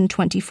slept in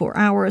 24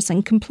 hours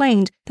and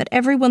complained that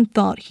everyone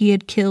thought he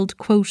had killed,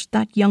 quote,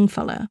 that young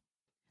fella.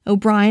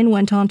 O'Brien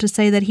went on to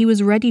say that he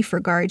was ready for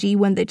Gardaí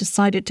when they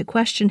decided to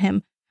question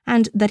him,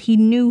 and that he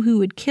knew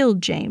who had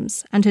killed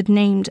James and had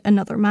named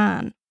another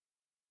man.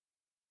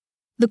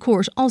 The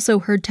court also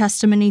heard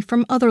testimony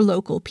from other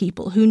local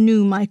people who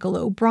knew Michael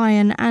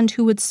O'Brien and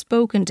who had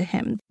spoken to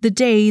him the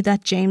day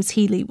that James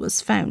Healy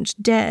was found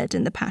dead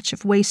in the patch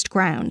of waste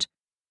ground.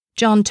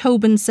 John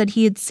Tobin said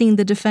he had seen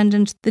the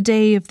defendant the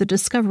day of the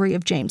discovery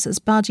of James's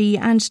body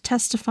and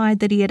testified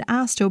that he had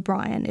asked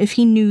O'Brien if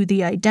he knew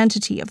the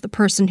identity of the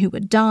person who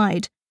had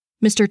died.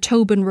 Mr.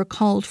 Tobin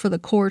recalled for the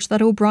court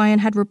that O'Brien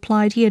had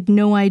replied he had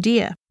no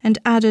idea and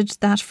added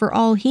that for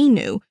all he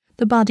knew,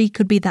 the body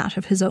could be that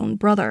of his own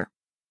brother.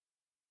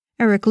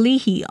 Eric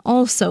Leahy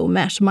also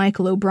met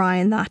Michael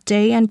O'Brien that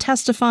day and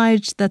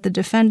testified that the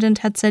defendant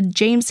had said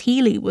James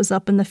Healy was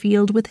up in the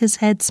field with his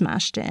head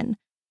smashed in.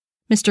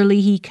 Mr.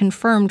 Leahy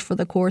confirmed for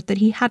the court that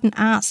he hadn't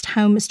asked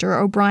how Mr.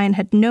 O'Brien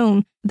had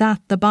known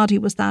that the body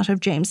was that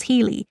of James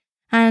Healy,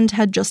 and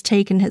had just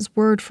taken his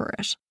word for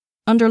it,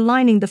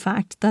 underlining the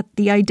fact that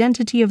the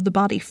identity of the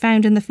body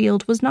found in the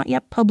field was not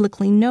yet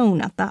publicly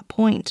known at that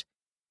point.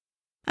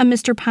 And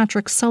Mr.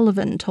 Patrick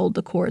Sullivan told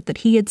the court that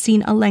he had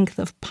seen a length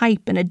of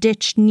pipe in a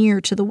ditch near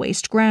to the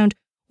waste ground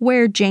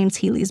where James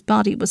Healy's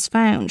body was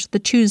found the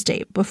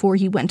Tuesday before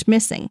he went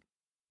missing.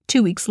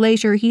 2 weeks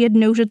later, he had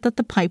noted that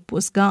the pipe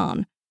was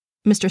gone.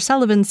 Mr.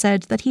 Sullivan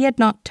said that he had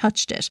not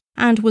touched it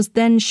and was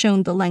then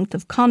shown the length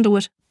of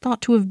conduit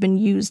thought to have been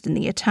used in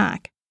the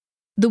attack.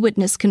 The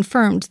witness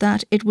confirmed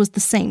that it was the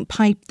same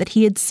pipe that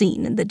he had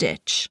seen in the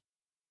ditch.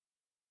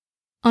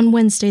 On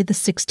Wednesday, the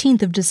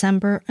 16th of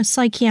December, a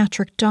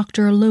psychiatric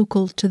doctor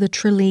local to the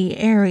Tralee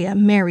area,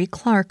 Mary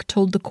Clark,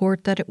 told the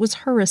court that it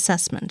was her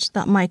assessment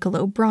that Michael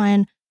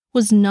O'Brien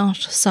was not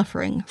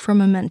suffering from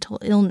a mental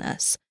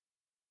illness.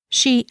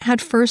 She had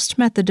first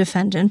met the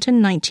defendant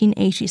in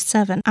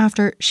 1987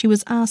 after she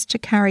was asked to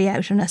carry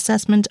out an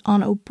assessment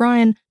on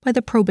O'Brien by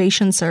the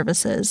probation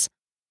services.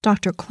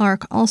 Dr.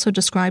 Clark also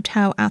described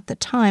how, at the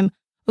time,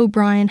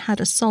 O'Brien had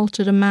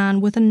assaulted a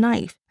man with a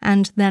knife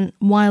and then,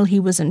 while he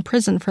was in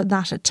prison for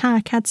that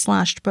attack, had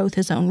slashed both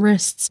his own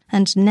wrists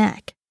and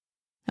neck.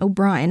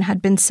 O'Brien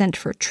had been sent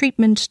for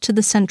treatment to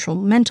the Central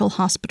Mental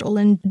Hospital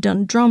in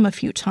Dundrum a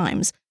few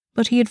times,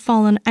 but he had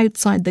fallen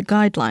outside the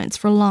guidelines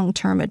for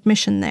long-term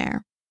admission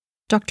there.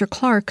 Dr.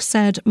 Clark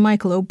said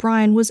Michael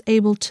O'Brien was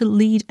able to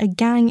lead a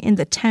gang in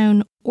the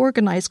town,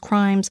 organise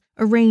crimes,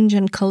 arrange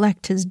and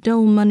collect his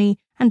dole money,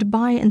 and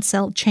buy and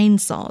sell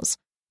chainsaws.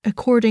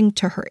 According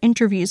to her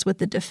interviews with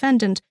the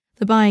defendant,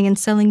 the buying and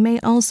selling may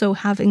also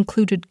have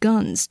included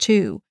guns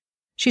too.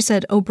 She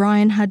said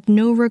O'Brien had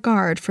no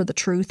regard for the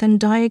truth and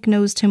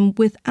diagnosed him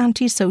with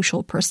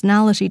antisocial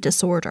personality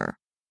disorder.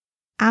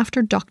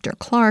 After Dr.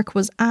 Clark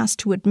was asked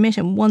to admit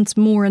him once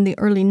more in the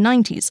early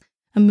 90s,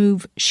 a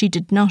move she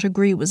did not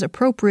agree was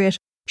appropriate,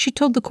 she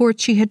told the court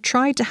she had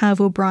tried to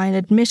have O'Brien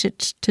admitted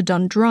to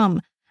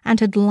Dundrum and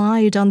had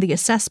lied on the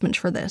assessment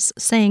for this,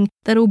 saying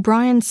that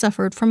O'Brien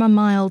suffered from a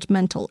mild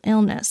mental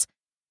illness.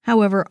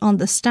 However, on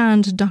the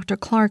stand, Dr.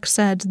 Clark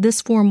said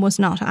this form was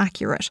not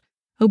accurate.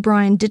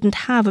 O'Brien didn't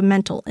have a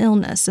mental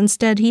illness,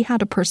 instead he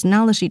had a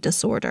personality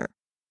disorder.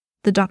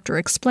 The doctor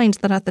explained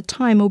that at the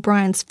time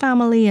O'Brien's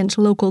family and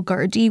local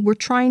Gardaí were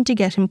trying to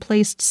get him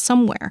placed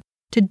somewhere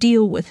to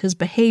deal with his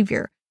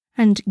behaviour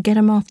and get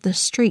him off the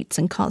streets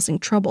and causing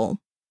trouble.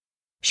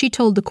 She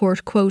told the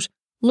court, quote,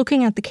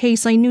 "Looking at the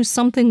case, I knew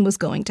something was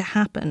going to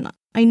happen.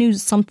 I knew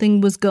something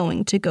was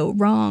going to go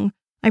wrong.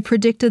 I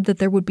predicted that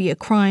there would be a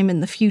crime in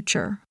the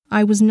future.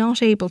 I was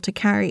not able to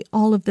carry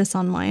all of this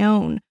on my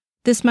own.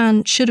 This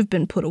man should have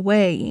been put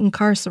away,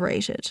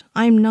 incarcerated.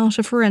 I'm not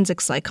a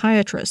forensic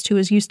psychiatrist who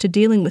is used to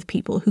dealing with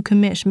people who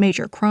commit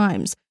major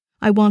crimes.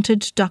 I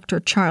wanted Dr.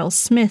 Charles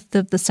Smith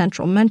of the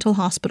Central Mental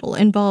Hospital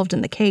involved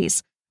in the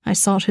case. I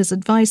sought his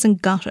advice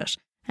and got it."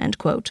 End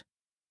quote.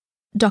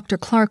 Dr.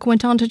 Clark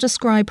went on to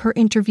describe her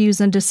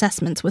interviews and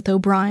assessments with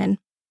O'Brien.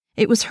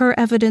 It was her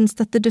evidence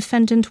that the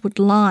defendant would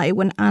lie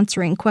when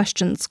answering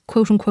questions,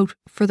 quote-unquote,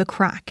 for the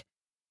crack.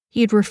 He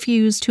had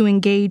refused to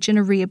engage in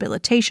a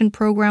rehabilitation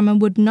program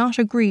and would not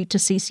agree to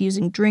cease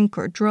using drink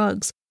or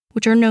drugs,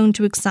 which are known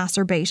to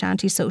exacerbate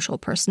antisocial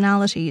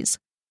personalities.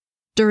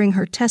 During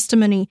her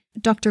testimony,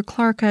 Dr.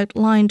 Clark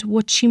outlined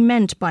what she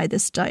meant by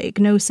this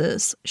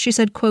diagnosis. She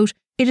said, quote,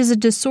 "It is a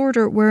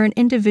disorder where an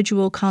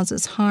individual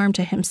causes harm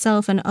to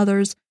himself and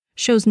others,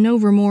 shows no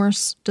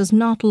remorse, does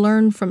not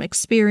learn from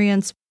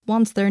experience,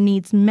 wants their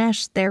needs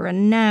met there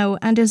and now,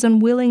 and is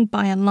unwilling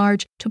by and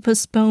large to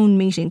postpone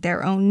meeting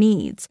their own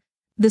needs.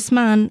 This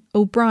man,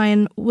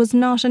 O'Brien, was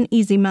not an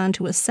easy man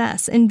to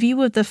assess in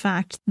view of the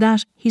fact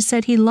that he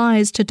said he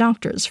lies to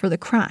doctors for the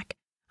crack.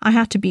 I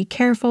had to be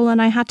careful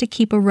and I had to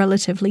keep a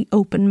relatively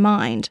open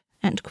mind."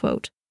 End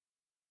quote.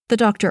 The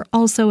doctor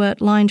also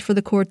outlined for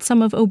the court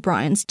some of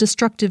O'Brien's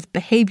destructive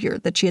behaviour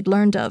that she had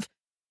learned of.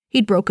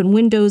 He'd broken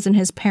windows in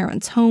his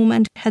parents' home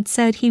and had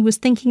said he was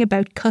thinking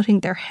about cutting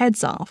their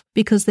heads off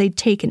because they'd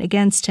taken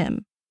against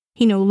him.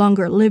 He no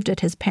longer lived at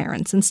his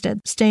parents',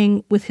 instead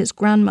staying with his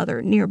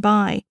grandmother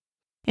nearby.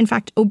 In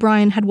fact,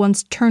 O'Brien had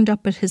once turned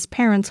up at his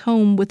parents'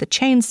 home with a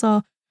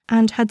chainsaw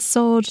and had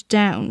sawed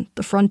down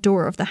the front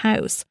door of the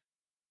house.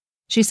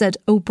 She said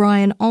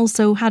O'Brien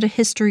also had a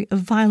history of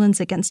violence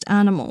against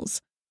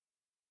animals.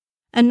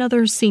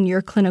 Another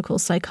senior clinical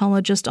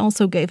psychologist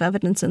also gave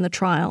evidence in the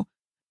trial.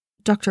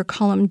 Dr.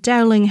 Colm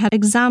Dowling had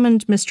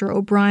examined Mr.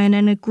 O'Brien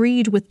and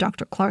agreed with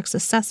Dr. Clark's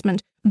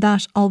assessment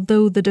that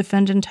although the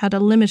defendant had a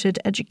limited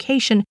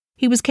education,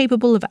 he was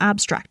capable of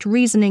abstract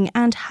reasoning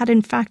and had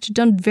in fact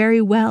done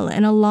very well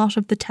in a lot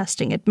of the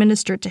testing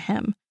administered to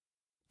him.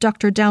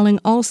 Dr. Dowling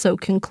also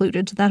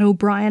concluded that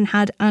O'Brien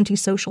had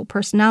antisocial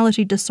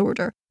personality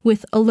disorder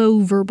with a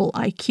low verbal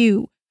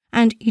IQ,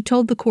 and he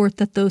told the court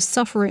that those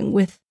suffering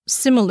with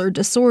similar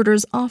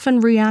disorders often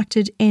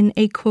reacted in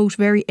a, quote,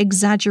 very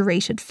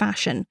exaggerated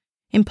fashion,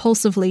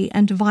 impulsively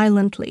and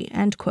violently,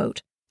 end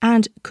quote,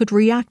 and could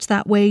react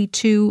that way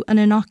to an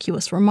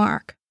innocuous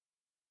remark.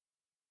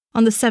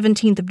 On the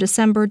 17th of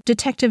December,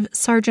 Detective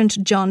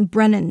Sergeant John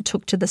Brennan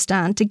took to the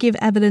stand to give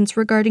evidence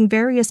regarding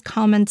various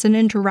comments and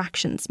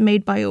interactions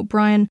made by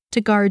O'Brien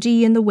to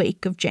Gardaí in the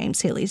wake of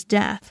James Healy's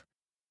death.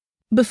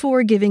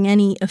 Before giving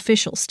any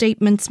official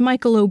statements,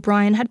 Michael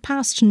O'Brien had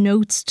passed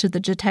notes to the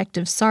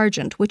detective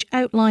sergeant which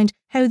outlined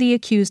how the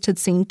accused had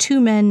seen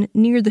two men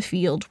near the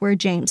field where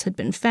James had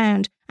been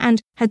found and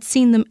had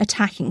seen them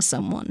attacking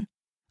someone.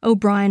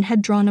 O'Brien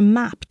had drawn a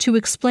map to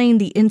explain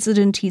the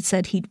incident he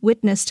said he'd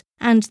witnessed,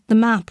 and the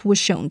map was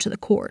shown to the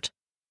court.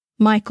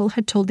 Michael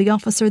had told the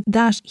officer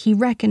that he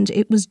reckoned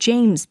it was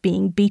James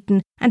being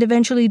beaten and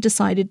eventually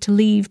decided to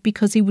leave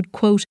because he would,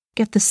 quote,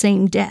 get the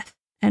same death,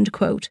 end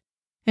quote.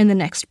 In the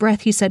next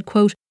breath he said,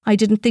 quote, I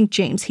didn't think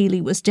James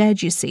Healy was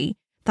dead, you see.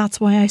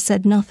 That's why I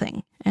said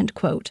nothing, end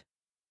quote.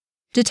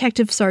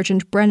 Detective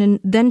Sergeant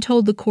Brennan then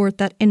told the court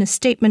that in a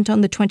statement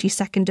on the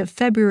 22nd of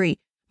February,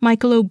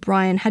 Michael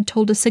O'Brien had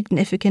told a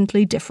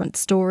significantly different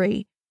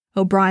story.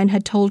 O'Brien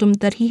had told him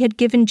that he had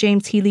given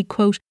James Healy,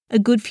 quote, a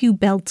good few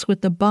belts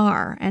with the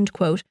bar, end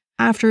quote,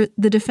 after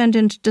the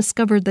defendant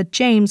discovered that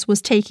James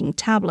was taking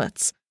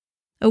tablets.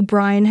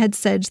 O'Brien had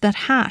said that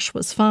hash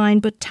was fine,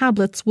 but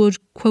tablets would,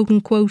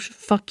 quote-unquote,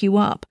 fuck you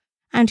up,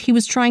 and he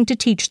was trying to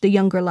teach the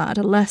younger lad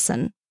a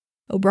lesson.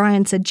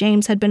 O'Brien said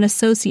James had been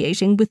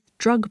associating with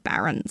drug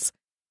barons.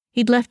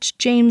 He'd left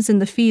James in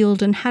the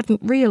field and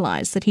hadn't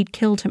realised that he'd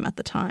killed him at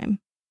the time.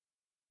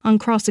 On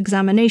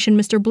cross-examination,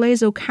 Mr.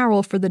 Blaise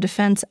O'Carroll for the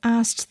defence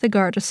asked the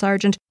Garda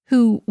sergeant,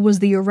 who was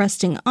the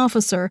arresting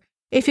officer,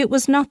 if it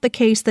was not the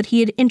case that he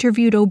had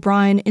interviewed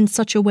O'Brien in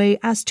such a way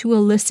as to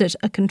elicit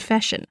a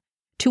confession,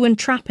 to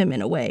entrap him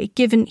in a way,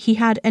 given he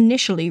had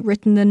initially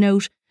written the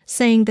note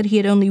saying that he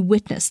had only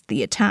witnessed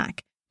the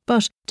attack.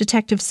 But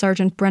Detective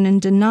Sergeant Brennan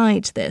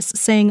denied this,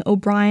 saying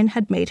O'Brien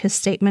had made his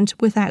statement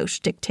without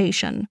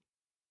dictation.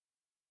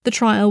 The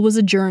trial was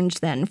adjourned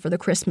then for the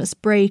Christmas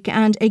break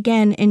and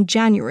again in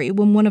January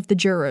when one of the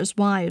jurors'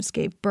 wives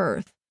gave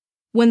birth.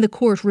 When the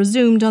court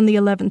resumed on the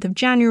 11th of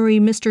January,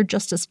 Mr.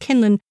 Justice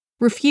Kinlan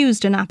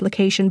refused an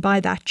application by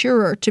that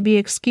juror to be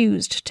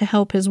excused to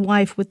help his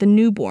wife with the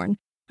newborn,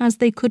 as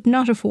they could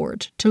not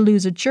afford to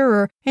lose a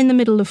juror in the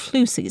middle of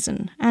flu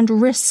season and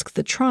risk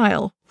the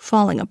trial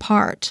falling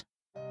apart.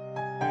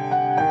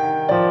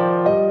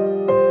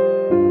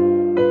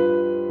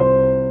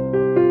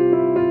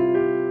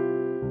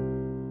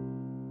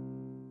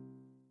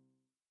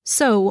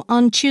 So,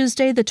 on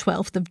Tuesday the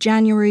 12th of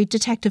January,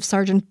 Detective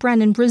Sergeant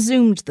Brennan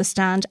resumed the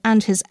stand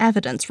and his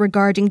evidence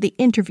regarding the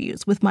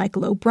interviews with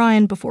Michael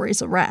O'Brien before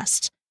his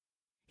arrest.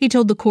 He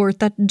told the court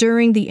that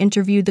during the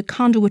interview the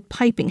conduit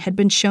piping had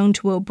been shown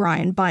to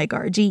O'Brien by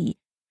Gardaí.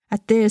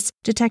 At this,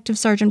 Detective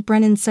Sergeant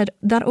Brennan said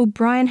that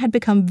O'Brien had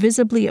become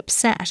visibly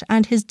upset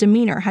and his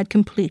demeanour had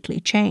completely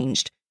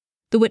changed.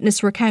 The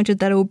witness recounted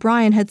that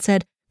O'Brien had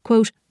said,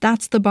 quote,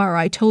 that's the bar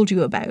I told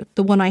you about,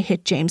 the one I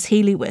hit James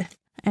Healy with,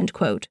 end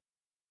quote.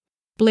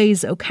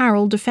 Blaise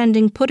O'Carroll,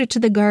 defending, put it to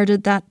the Garda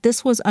that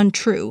this was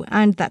untrue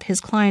and that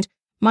his client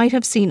might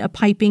have seen a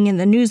piping in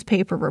the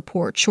newspaper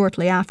report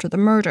shortly after the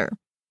murder.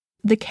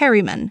 The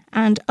Kerryman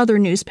and other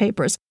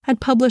newspapers had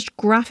published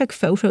graphic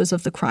photos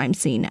of the crime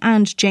scene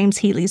and James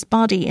Healy's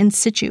body in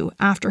situ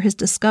after his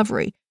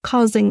discovery,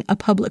 causing a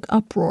public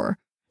uproar.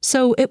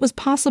 So it was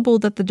possible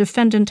that the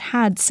defendant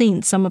had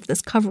seen some of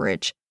this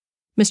coverage.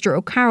 Mr.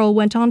 O'Carroll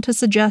went on to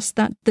suggest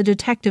that the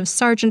detective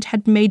sergeant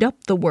had made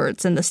up the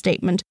words in the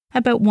statement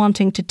about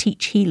wanting to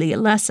teach Healy a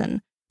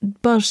lesson,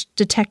 but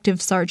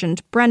Detective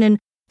Sergeant Brennan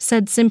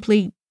said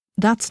simply,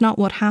 that's not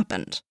what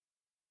happened.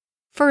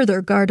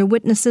 Further Garda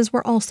witnesses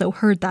were also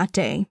heard that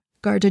day.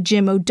 Garda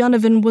Jim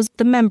O'Donovan was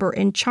the member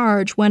in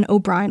charge when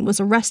O'Brien was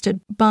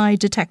arrested by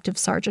Detective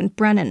Sergeant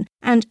Brennan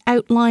and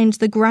outlined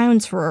the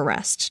grounds for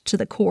arrest to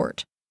the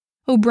court.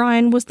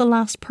 O'Brien was the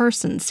last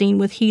person seen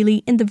with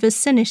Healy in the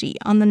vicinity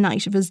on the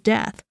night of his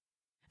death.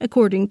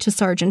 According to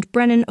Sergeant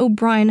Brennan,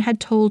 O'Brien had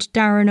told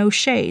Darren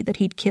O'Shea that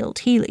he'd killed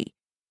Healy.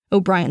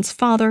 O'Brien's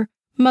father,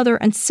 mother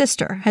and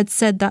sister had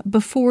said that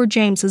before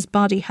James's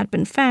body had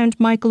been found,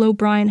 Michael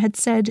O'Brien had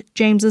said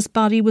James's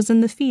body was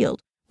in the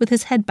field with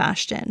his head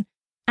bashed in.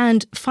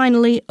 And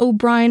finally,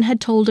 O'Brien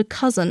had told a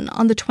cousin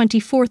on the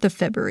 24th of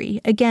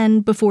February, again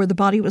before the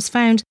body was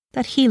found,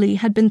 that Healy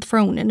had been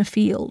thrown in a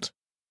field.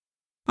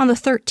 On the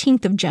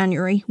 13th of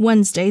January,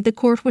 Wednesday, the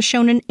court was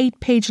shown an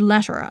 8-page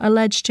letter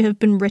alleged to have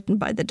been written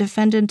by the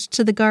defendant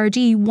to the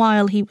Gardaí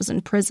while he was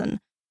in prison.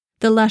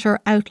 The letter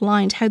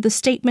outlined how the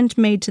statement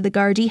made to the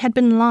Gardaí had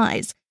been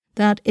lies,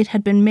 that it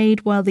had been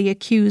made while the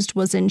accused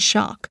was in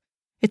shock.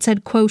 It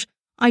said, quote,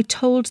 I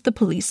told the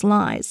police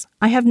lies.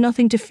 I have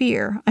nothing to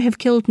fear. I have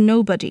killed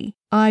nobody.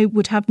 I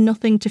would have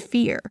nothing to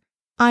fear.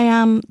 I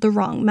am the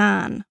wrong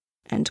man.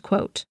 End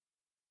quote.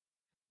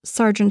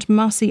 Sergeant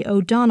Mossy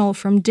O'Donnell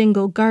from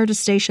Dingle Garda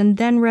Station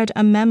then read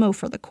a memo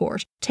for the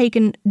court,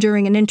 taken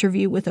during an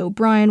interview with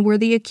O'Brien, where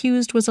the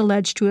accused was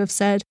alleged to have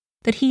said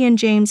that he and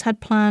James had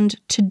planned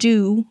to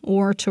do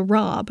or to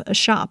rob a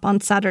shop on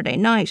Saturday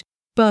night,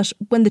 but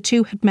when the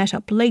two had met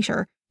up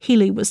later,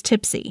 Healy was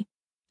tipsy.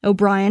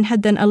 O'Brien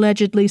had then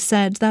allegedly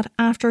said that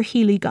after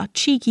Healy got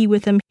cheeky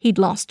with him, he'd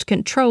lost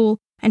control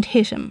and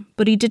hit him,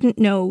 but he didn't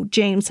know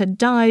James had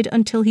died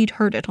until he'd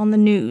heard it on the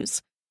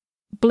news.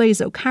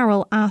 Blaise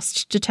O'Carroll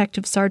asked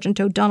Detective Sergeant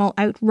O'Donnell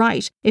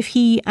outright if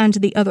he and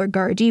the other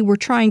Gardaí were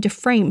trying to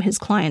frame his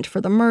client for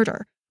the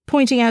murder,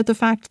 pointing out the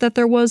fact that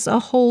there was a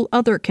whole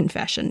other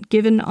confession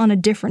given on a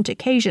different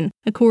occasion,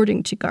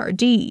 according to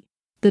Gardaí.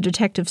 The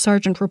detective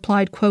sergeant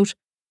replied, quote,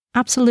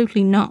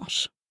 absolutely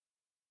not.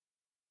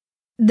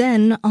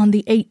 Then, on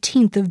the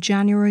 18th of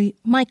January,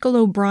 Michael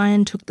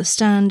O'Brien took the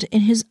stand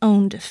in his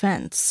own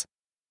defence.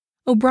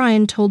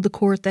 O'Brien told the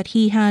court that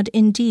he had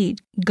indeed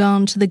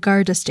gone to the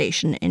Garda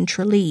station in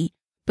Tralee,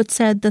 but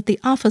said that the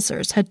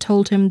officers had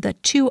told him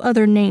that 2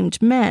 other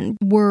named men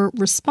were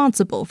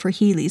responsible for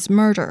Healy's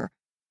murder.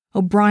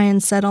 O'Brien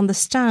said on the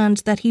stand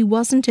that he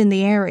wasn't in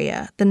the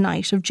area the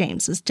night of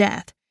James's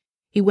death.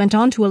 He went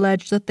on to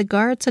allege that the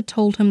guards had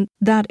told him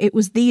that it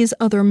was these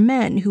other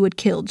men who had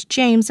killed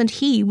James and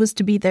he was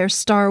to be their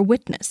star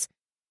witness.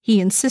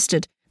 He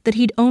insisted that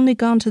he'd only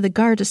gone to the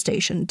Garda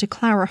station to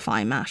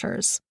clarify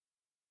matters.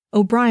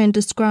 O'Brien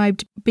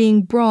described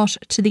being brought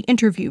to the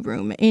interview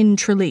room in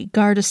Tralee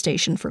Garda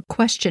station for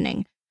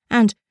questioning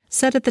and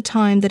said at the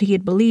time that he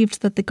had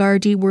believed that the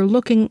Gardaí were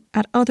looking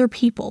at other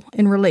people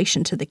in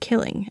relation to the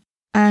killing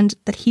and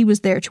that he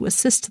was there to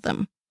assist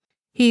them.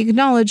 He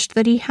acknowledged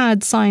that he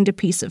had signed a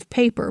piece of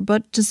paper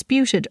but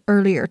disputed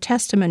earlier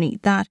testimony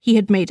that he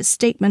had made a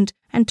statement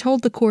and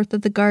told the court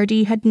that the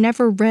Gardaí had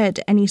never read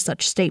any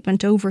such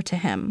statement over to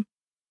him.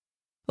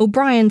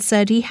 O'Brien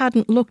said he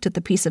hadn't looked at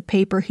the piece of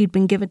paper he'd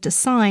been given to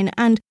sign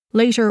and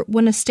later,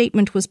 when a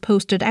statement was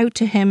posted out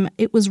to him,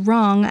 it was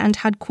wrong and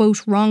had,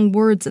 quote, wrong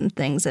words and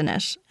things in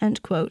it,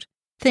 end quote.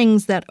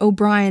 Things that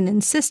O'Brien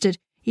insisted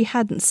he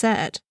hadn't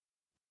said.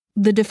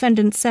 The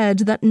defendant said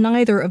that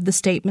neither of the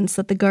statements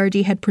that the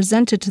Gardaí had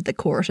presented to the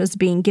court as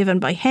being given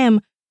by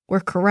him were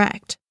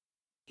correct.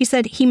 He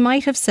said he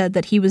might have said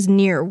that he was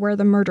near where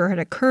the murder had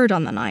occurred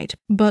on the night,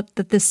 but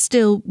that this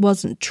still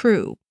wasn't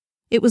true.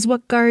 It was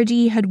what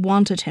Gardaí had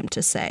wanted him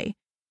to say.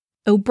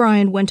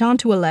 O'Brien went on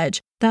to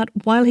allege that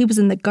while he was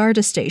in the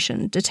Garda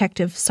station,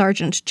 Detective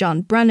Sergeant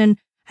John Brennan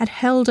had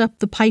held up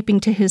the piping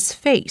to his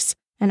face,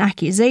 an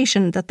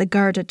accusation that the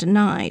Garda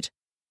denied.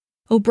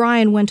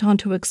 O'Brien went on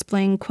to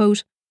explain,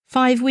 quote,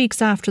 5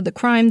 weeks after the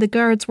crime, the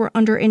guards were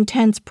under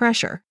intense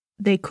pressure.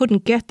 They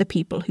couldn't get the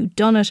people who'd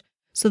done it,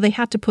 so they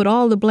had to put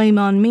all the blame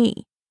on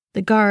me.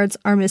 The guards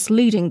are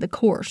misleading the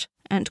court,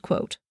 end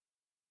quote.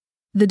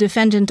 The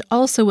defendant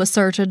also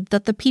asserted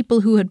that the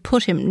people who had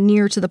put him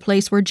near to the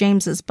place where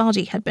James's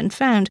body had been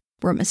found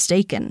were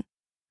mistaken.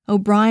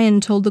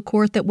 O'Brien told the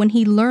court that when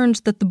he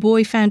learned that the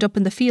boy found up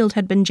in the field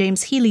had been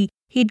James Healy,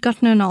 he'd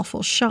gotten an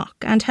awful shock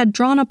and had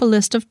drawn up a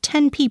list of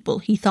 10 people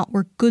he thought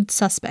were good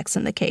suspects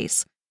in the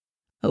case.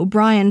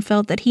 O'Brien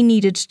felt that he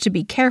needed to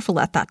be careful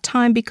at that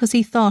time because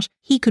he thought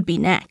he could be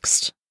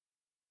next.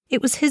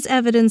 It was his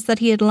evidence that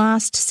he had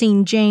last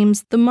seen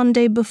James the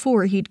Monday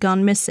before he'd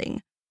gone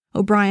missing.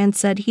 O'Brien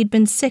said he'd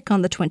been sick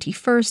on the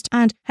 21st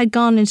and had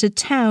gone into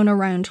town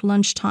around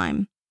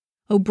lunchtime.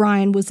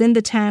 O'Brien was in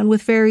the town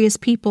with various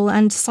people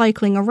and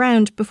cycling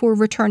around before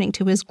returning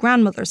to his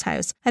grandmother's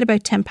house at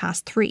about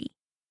 3:10.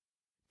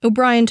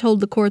 O'Brien told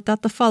the court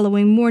that the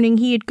following morning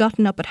he had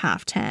gotten up at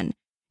 10:30.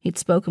 He'd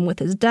spoken with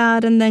his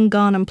dad and then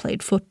gone and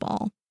played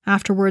football.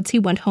 Afterwards he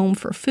went home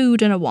for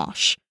food and a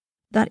wash.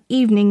 That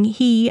evening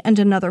he and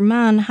another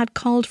man had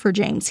called for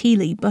James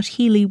Healy, but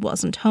Healy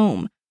wasn't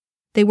home.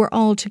 They were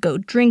all to go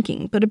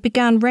drinking, but it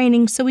began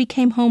raining, so he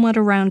came home at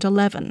around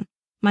 11.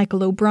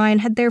 Michael O'Brien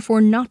had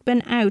therefore not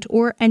been out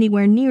or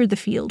anywhere near the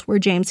field where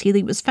James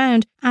Healy was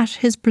found at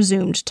his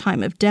presumed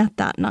time of death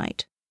that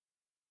night.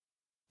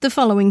 The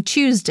following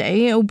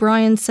Tuesday,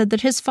 O'Brien said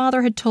that his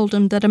father had told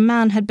him that a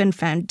man had been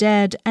found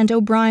dead and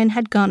O'Brien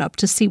had gone up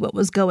to see what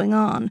was going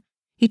on.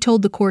 He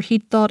told the court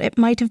he'd thought it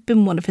might have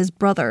been one of his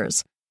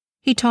brothers.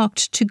 He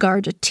talked to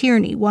Garda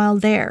Tierney while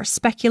there,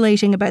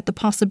 speculating about the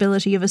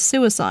possibility of a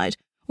suicide,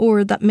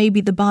 or that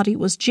maybe the body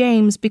was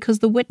James because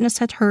the witness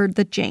had heard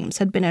that James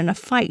had been in a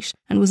fight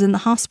and was in the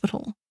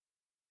hospital.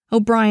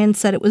 O'Brien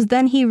said it was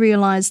then he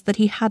realised that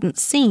he hadn't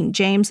seen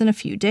James in a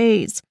few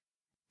days.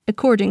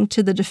 According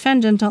to the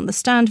defendant on the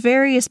stand,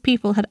 various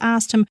people had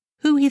asked him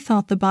who he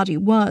thought the body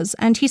was,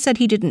 and he said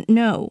he didn't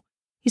know.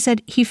 He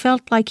said he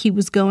felt like he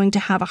was going to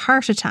have a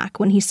heart attack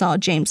when he saw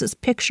James's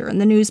picture in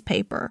the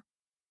newspaper.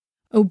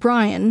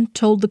 O'Brien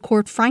told the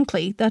court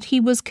frankly that he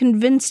was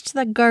convinced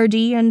that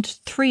Gardaí and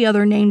 3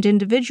 other named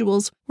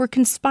individuals were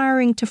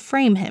conspiring to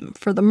frame him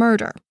for the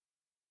murder.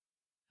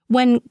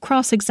 When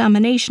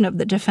cross-examination of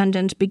the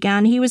defendant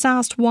began, he was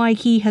asked why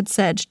he had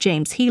said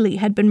James Healy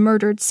had been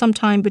murdered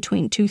sometime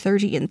between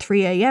 2:30 and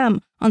 3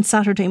 a.m. on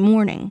Saturday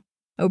morning.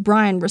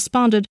 O'Brien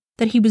responded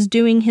that he was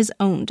doing his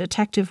own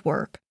detective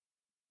work.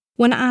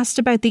 When asked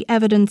about the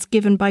evidence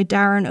given by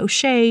Darren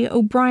O'Shea,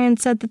 O'Brien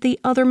said that the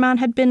other man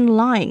had been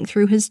lying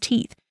through his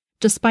teeth,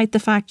 despite the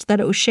fact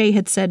that O'Shea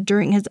had said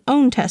during his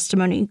own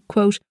testimony,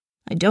 quote,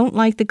 "I don't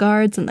like the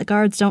guards and the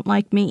guards don't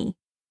like me."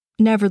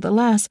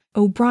 Nevertheless,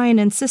 O'Brien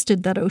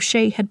insisted that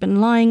O'Shea had been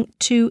lying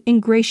to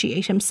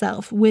ingratiate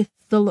himself with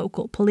the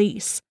local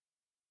police.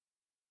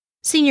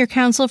 Senior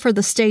counsel for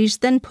the state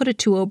then put it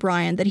to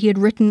O'Brien that he had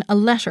written a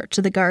letter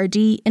to the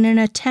Gardaí in an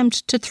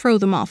attempt to throw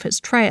them off his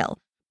trail,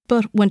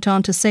 but went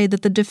on to say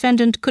that the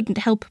defendant couldn't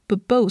help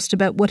but boast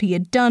about what he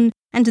had done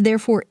and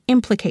therefore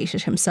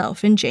implicated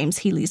himself in James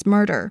Healy's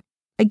murder.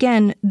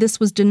 Again, this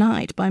was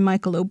denied by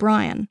Michael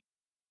O'Brien.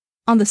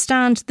 On the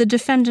stand, the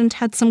defendant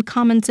had some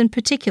comments in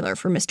particular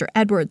for Mr.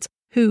 Edwards,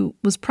 who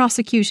was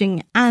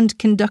prosecuting and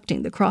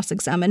conducting the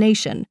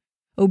cross-examination.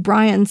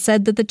 O'Brien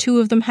said that the two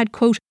of them had,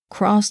 quote,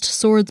 crossed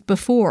swords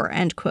before,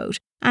 end quote,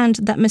 and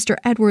that Mr.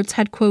 Edwards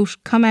had, quote,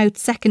 come out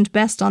second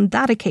best on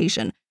that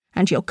occasion,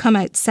 and you'll come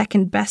out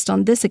second best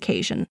on this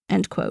occasion,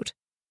 end quote.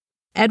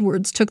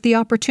 Edwards took the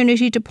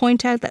opportunity to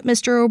point out that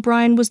Mr.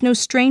 O'Brien was no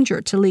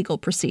stranger to legal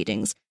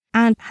proceedings,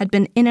 and had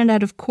been in and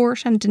out of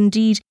court and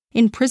indeed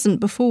in prison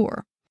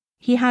before.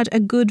 He had a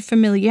good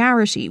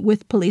familiarity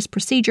with police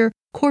procedure,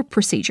 court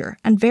procedure,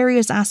 and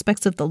various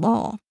aspects of the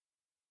law.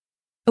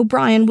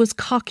 O'Brien was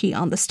cocky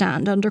on the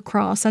stand under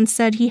cross and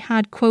said he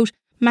had, quote,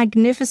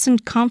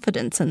 magnificent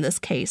confidence in this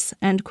case,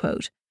 end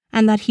quote,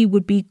 and that he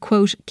would be,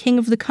 quote, king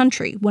of the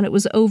country when it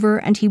was over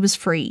and he was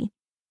free.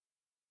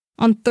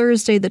 On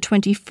Thursday the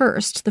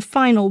 21st, the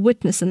final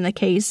witness in the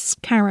case,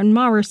 Karen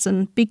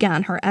Morrison,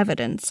 began her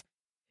evidence.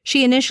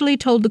 She initially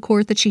told the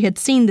court that she had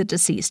seen the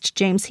deceased,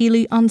 James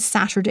Healy, on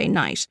Saturday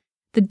night,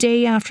 the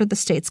day after the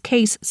state's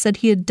case said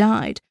he had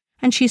died,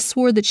 and she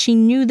swore that she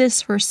knew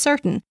this for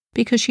certain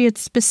because she had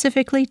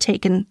specifically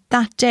taken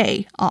that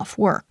day off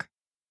work.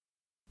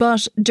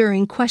 But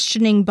during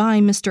questioning by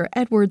Mr.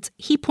 Edwards,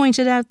 he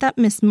pointed out that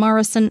Miss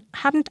Morrison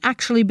hadn't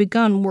actually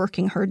begun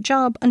working her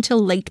job until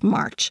late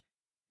March.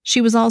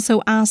 She was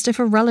also asked if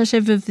a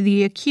relative of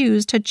the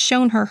accused had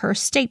shown her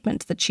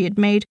statement that she had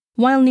made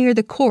while near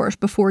the court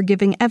before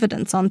giving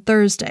evidence on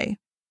Thursday.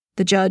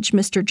 The judge,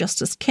 Mr.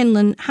 Justice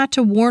Kinlan, had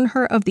to warn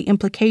her of the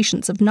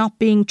implications of not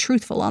being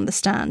truthful on the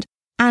stand,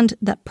 and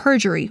that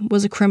perjury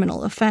was a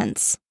criminal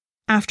offence.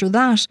 After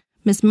that,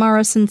 Miss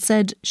Morrison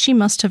said she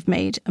must have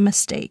made a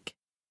mistake.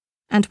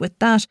 And with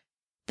that,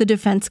 the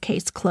defence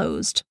case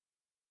closed.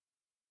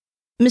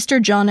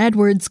 Mr. John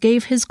Edwards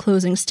gave his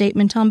closing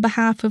statement on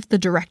behalf of the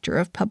Director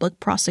of Public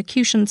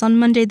Prosecutions on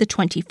Monday the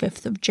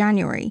 25th of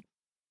January.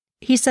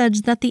 He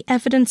said that the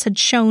evidence had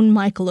shown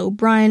Michael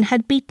O'Brien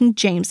had beaten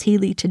James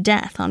Healy to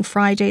death on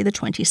Friday the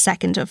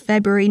 22nd of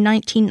February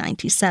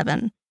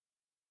 1997.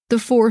 The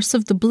force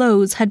of the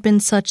blows had been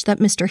such that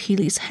Mr.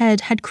 Healy's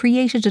head had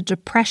created a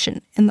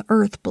depression in the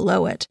earth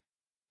below it.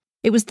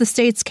 It was the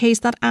state's case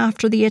that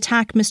after the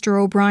attack,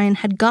 Mr. O'Brien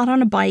had got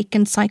on a bike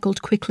and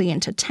cycled quickly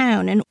into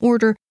town in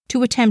order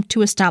to attempt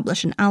to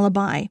establish an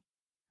alibi.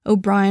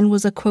 O'Brien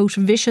was a, quote,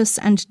 vicious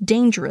and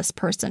dangerous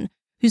person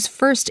whose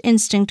first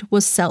instinct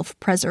was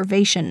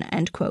self-preservation,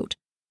 end quote.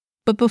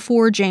 But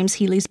before James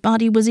Healy's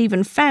body was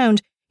even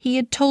found, he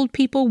had told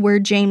people where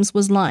James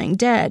was lying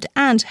dead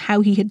and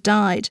how he had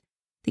died.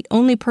 The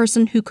only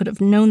person who could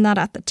have known that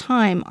at the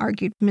time,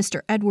 argued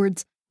Mr.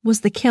 Edwards,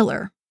 was the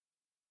killer.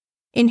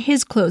 In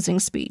his closing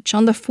speech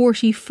on the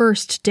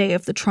 41st day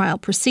of the trial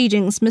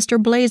proceedings,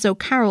 Mr. Blaise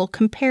O'Carroll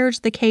compared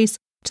the case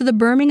to the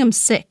Birmingham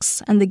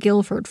 6 and the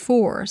Guildford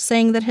 4,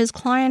 saying that his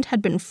client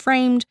had been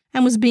framed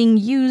and was being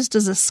used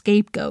as a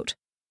scapegoat.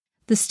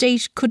 The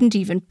state couldn't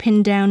even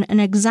pin down an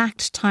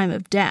exact time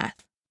of death.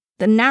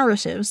 The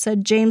narrative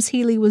said James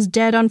Healy was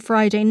dead on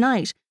Friday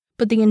night,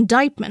 but the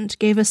indictment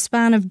gave a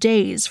span of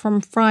days from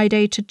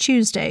Friday to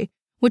Tuesday,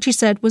 which he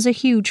said was a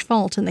huge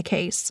fault in the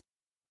case.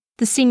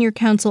 The senior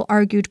counsel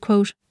argued,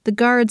 quote, the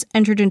guards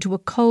entered into a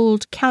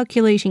cold,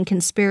 calculating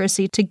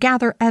conspiracy to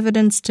gather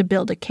evidence to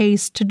build a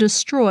case to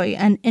destroy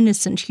an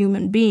innocent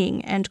human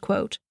being, end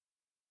quote.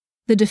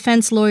 The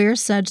defense lawyer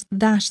said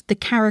that the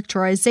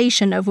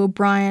characterization of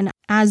O'Brien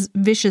as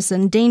vicious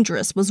and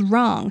dangerous was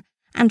wrong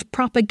and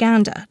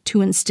propaganda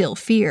to instill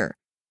fear.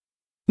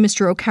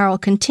 Mr. O'Carroll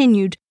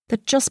continued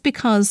that just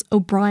because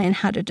O'Brien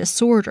had a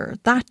disorder,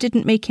 that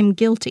didn't make him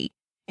guilty.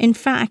 In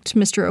fact,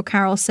 Mr.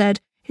 O'Carroll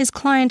said, his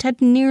client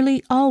had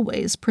nearly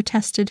always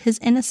protested his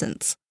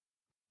innocence.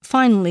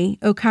 Finally,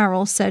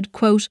 O'Carroll said,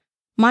 quote,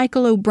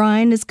 Michael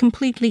O'Brien is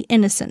completely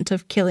innocent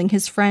of killing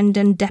his friend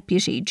and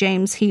deputy,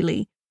 James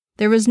Healy.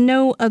 There is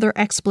no other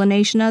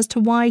explanation as to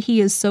why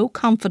he is so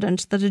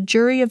confident that a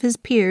jury of his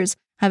peers,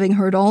 having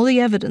heard all the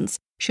evidence,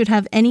 should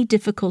have any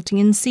difficulty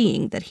in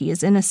seeing that he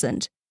is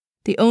innocent.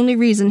 The only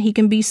reason he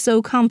can be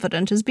so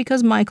confident is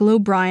because Michael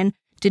O'Brien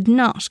did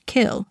not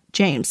kill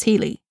James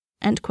Healy,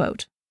 end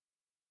quote.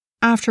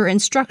 After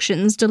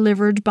instructions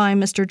delivered by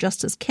Mr.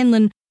 Justice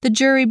Kinlan, the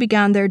jury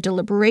began their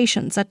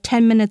deliberations at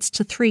 10 minutes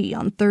to 3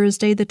 on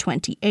Thursday the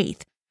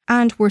 28th,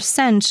 and were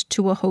sent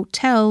to a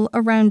hotel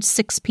around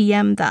 6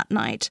 p.m. that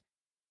night.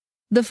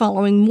 The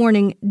following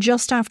morning,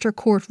 just after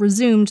court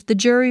resumed, the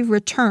jury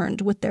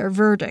returned with their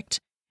verdict.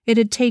 It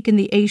had taken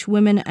the 8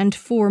 women and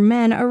 4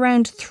 men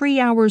around 3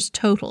 hours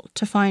total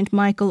to find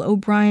Michael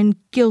O'Brien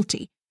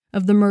guilty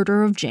of the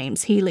murder of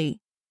James Healy.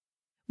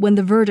 When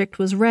the verdict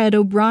was read,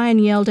 O'Brien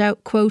yelled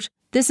out, quote,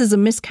 "This is a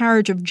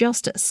miscarriage of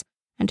justice,"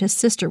 and his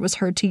sister was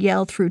heard to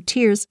yell through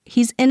tears,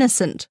 "He's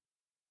innocent."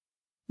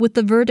 With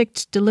the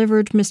verdict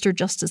delivered, Mr.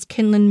 Justice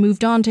Kinlan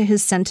moved on to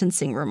his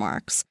sentencing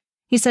remarks.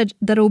 He said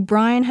that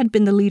O'Brien had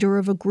been the leader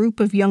of a group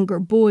of younger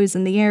boys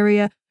in the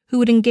area who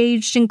had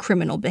engaged in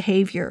criminal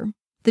behaviour.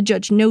 The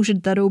judge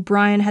noted that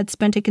O'Brien had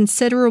spent a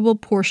considerable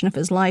portion of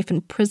his life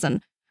in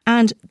prison,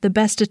 and the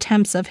best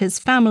attempts of his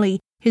family,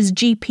 his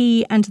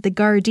GP and the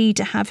Gardaí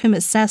to have him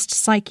assessed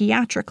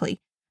psychiatrically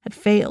had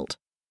failed.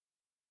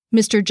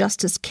 Mr.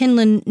 Justice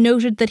Kinlan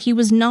noted that he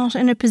was not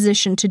in a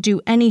position to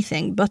do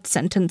anything but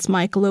sentence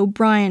Michael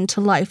O'Brien to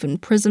life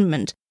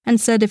imprisonment,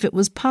 and said if it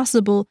was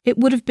possible, it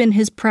would have been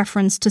his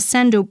preference to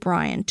send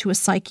O'Brien to a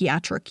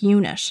psychiatric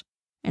unit.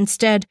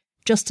 Instead,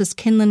 Justice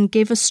Kinlan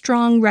gave a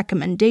strong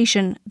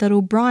recommendation that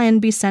O'Brien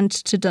be sent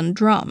to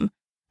Dundrum,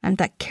 and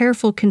that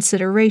careful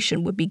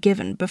consideration would be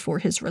given before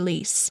his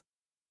release.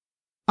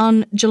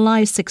 On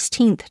July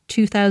 16,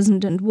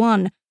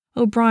 2001,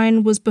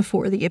 O'Brien was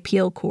before the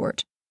appeal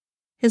court.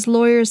 His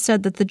lawyers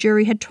said that the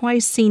jury had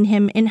twice seen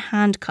him in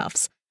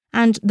handcuffs,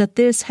 and that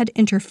this had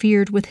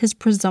interfered with his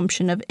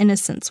presumption of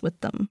innocence with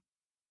them.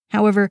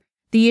 However,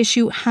 the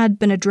issue had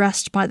been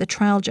addressed by the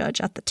trial judge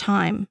at the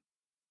time.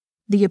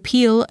 The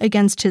appeal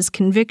against his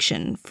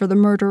conviction for the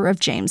murder of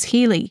James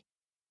Healy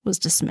was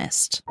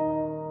dismissed.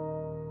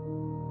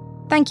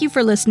 Thank you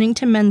for listening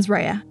to Mens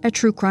Rea, a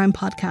true crime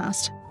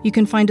podcast. You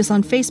can find us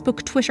on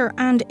Facebook, Twitter,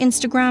 and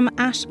Instagram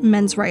at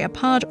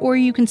mensreapod, or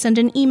you can send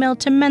an email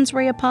to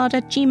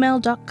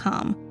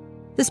mensreapod@gmail.com.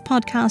 This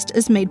podcast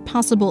is made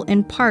possible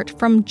in part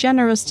from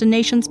generous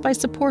donations by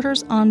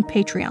supporters on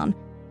Patreon.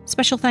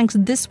 Special thanks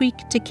this week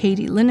to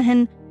Katie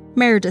Linehan,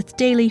 Meredith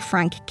Daly,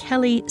 Frank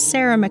Kelly,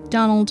 Sarah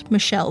MacDonald,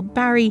 Michelle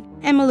Barry,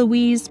 Emma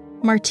Louise,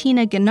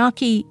 Martina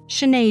Ganocki,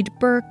 Sinead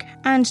Burke,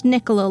 and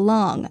Nicola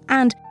Long,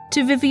 and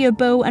to Vivia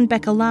Bow and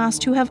Becca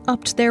Last, who have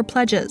upped their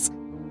pledges.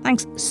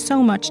 Thanks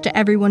so much to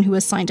everyone who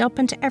has signed up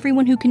and to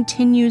everyone who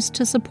continues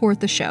to support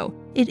the show.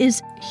 It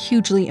is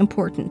hugely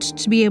important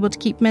to be able to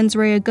keep Mens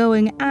Rea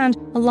going, and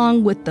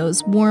along with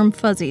those warm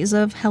fuzzies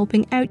of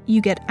helping out, you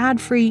get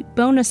ad-free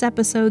bonus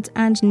episodes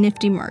and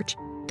nifty merch.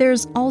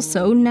 There's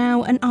also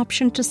now an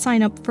option to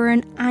sign up for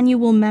an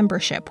annual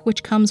membership,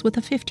 which comes with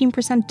a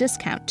 15%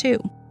 discount too.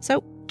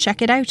 So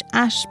check it out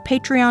at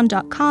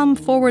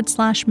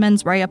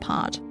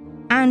patreon.com/mensreapod.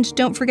 And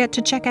don't forget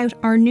to check out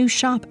our new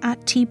shop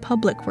at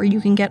TeePublic, where you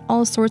can get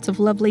all sorts of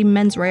lovely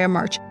Mens Rea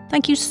merch.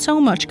 Thank you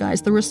so much,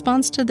 guys. The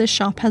response to this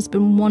shop has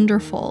been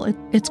wonderful.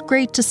 It's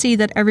great to see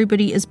that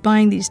everybody is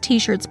buying these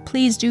t-shirts.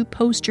 Please do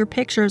post your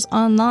pictures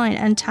online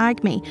and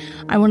tag me.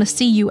 I want to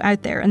see you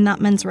out there in that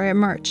Mens Rea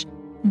merch.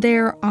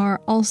 There are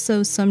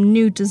also some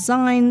new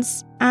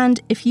designs, and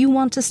if you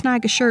want to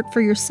snag a shirt for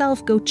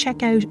yourself, go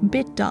check out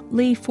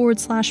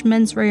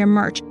bit.ly/Mens Rea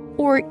merch,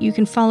 or you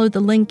can follow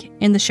the link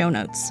in the show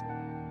notes.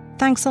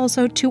 Thanks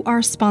also to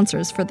our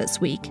sponsors for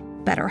this week: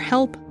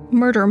 BetterHelp,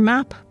 Murder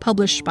Map,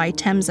 published by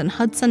Thames and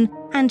Hudson,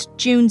 and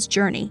June's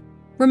Journey.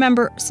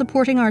 Remember,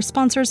 supporting our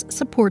sponsors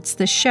supports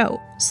this show,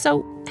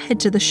 so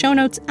head to the show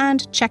notes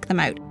and check them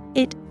out.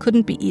 It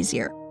couldn't be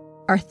easier.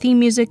 Our theme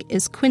music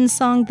is Quinn's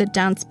song The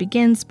Dance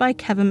Begins by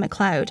Kevin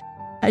MacLeod.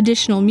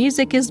 Additional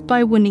music is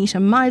by Juanita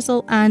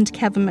Meisel and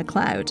Kevin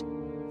MacLeod.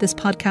 This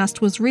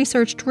podcast was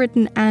researched,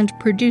 written, and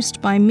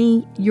produced by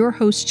me, your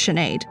host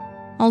Sinead.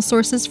 All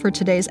sources for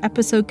today's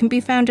episode can be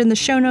found in the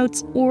show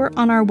notes or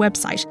on our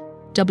website,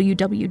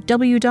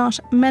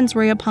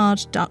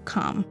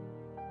 www.mensreapod.com.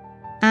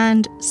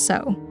 And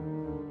so,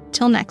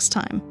 till next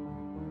time,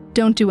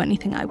 don't do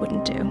anything I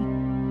wouldn't do.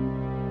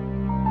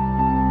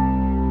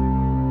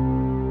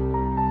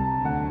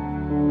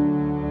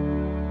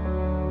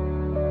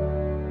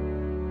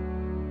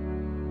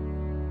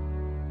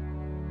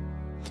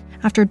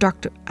 After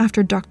Dr.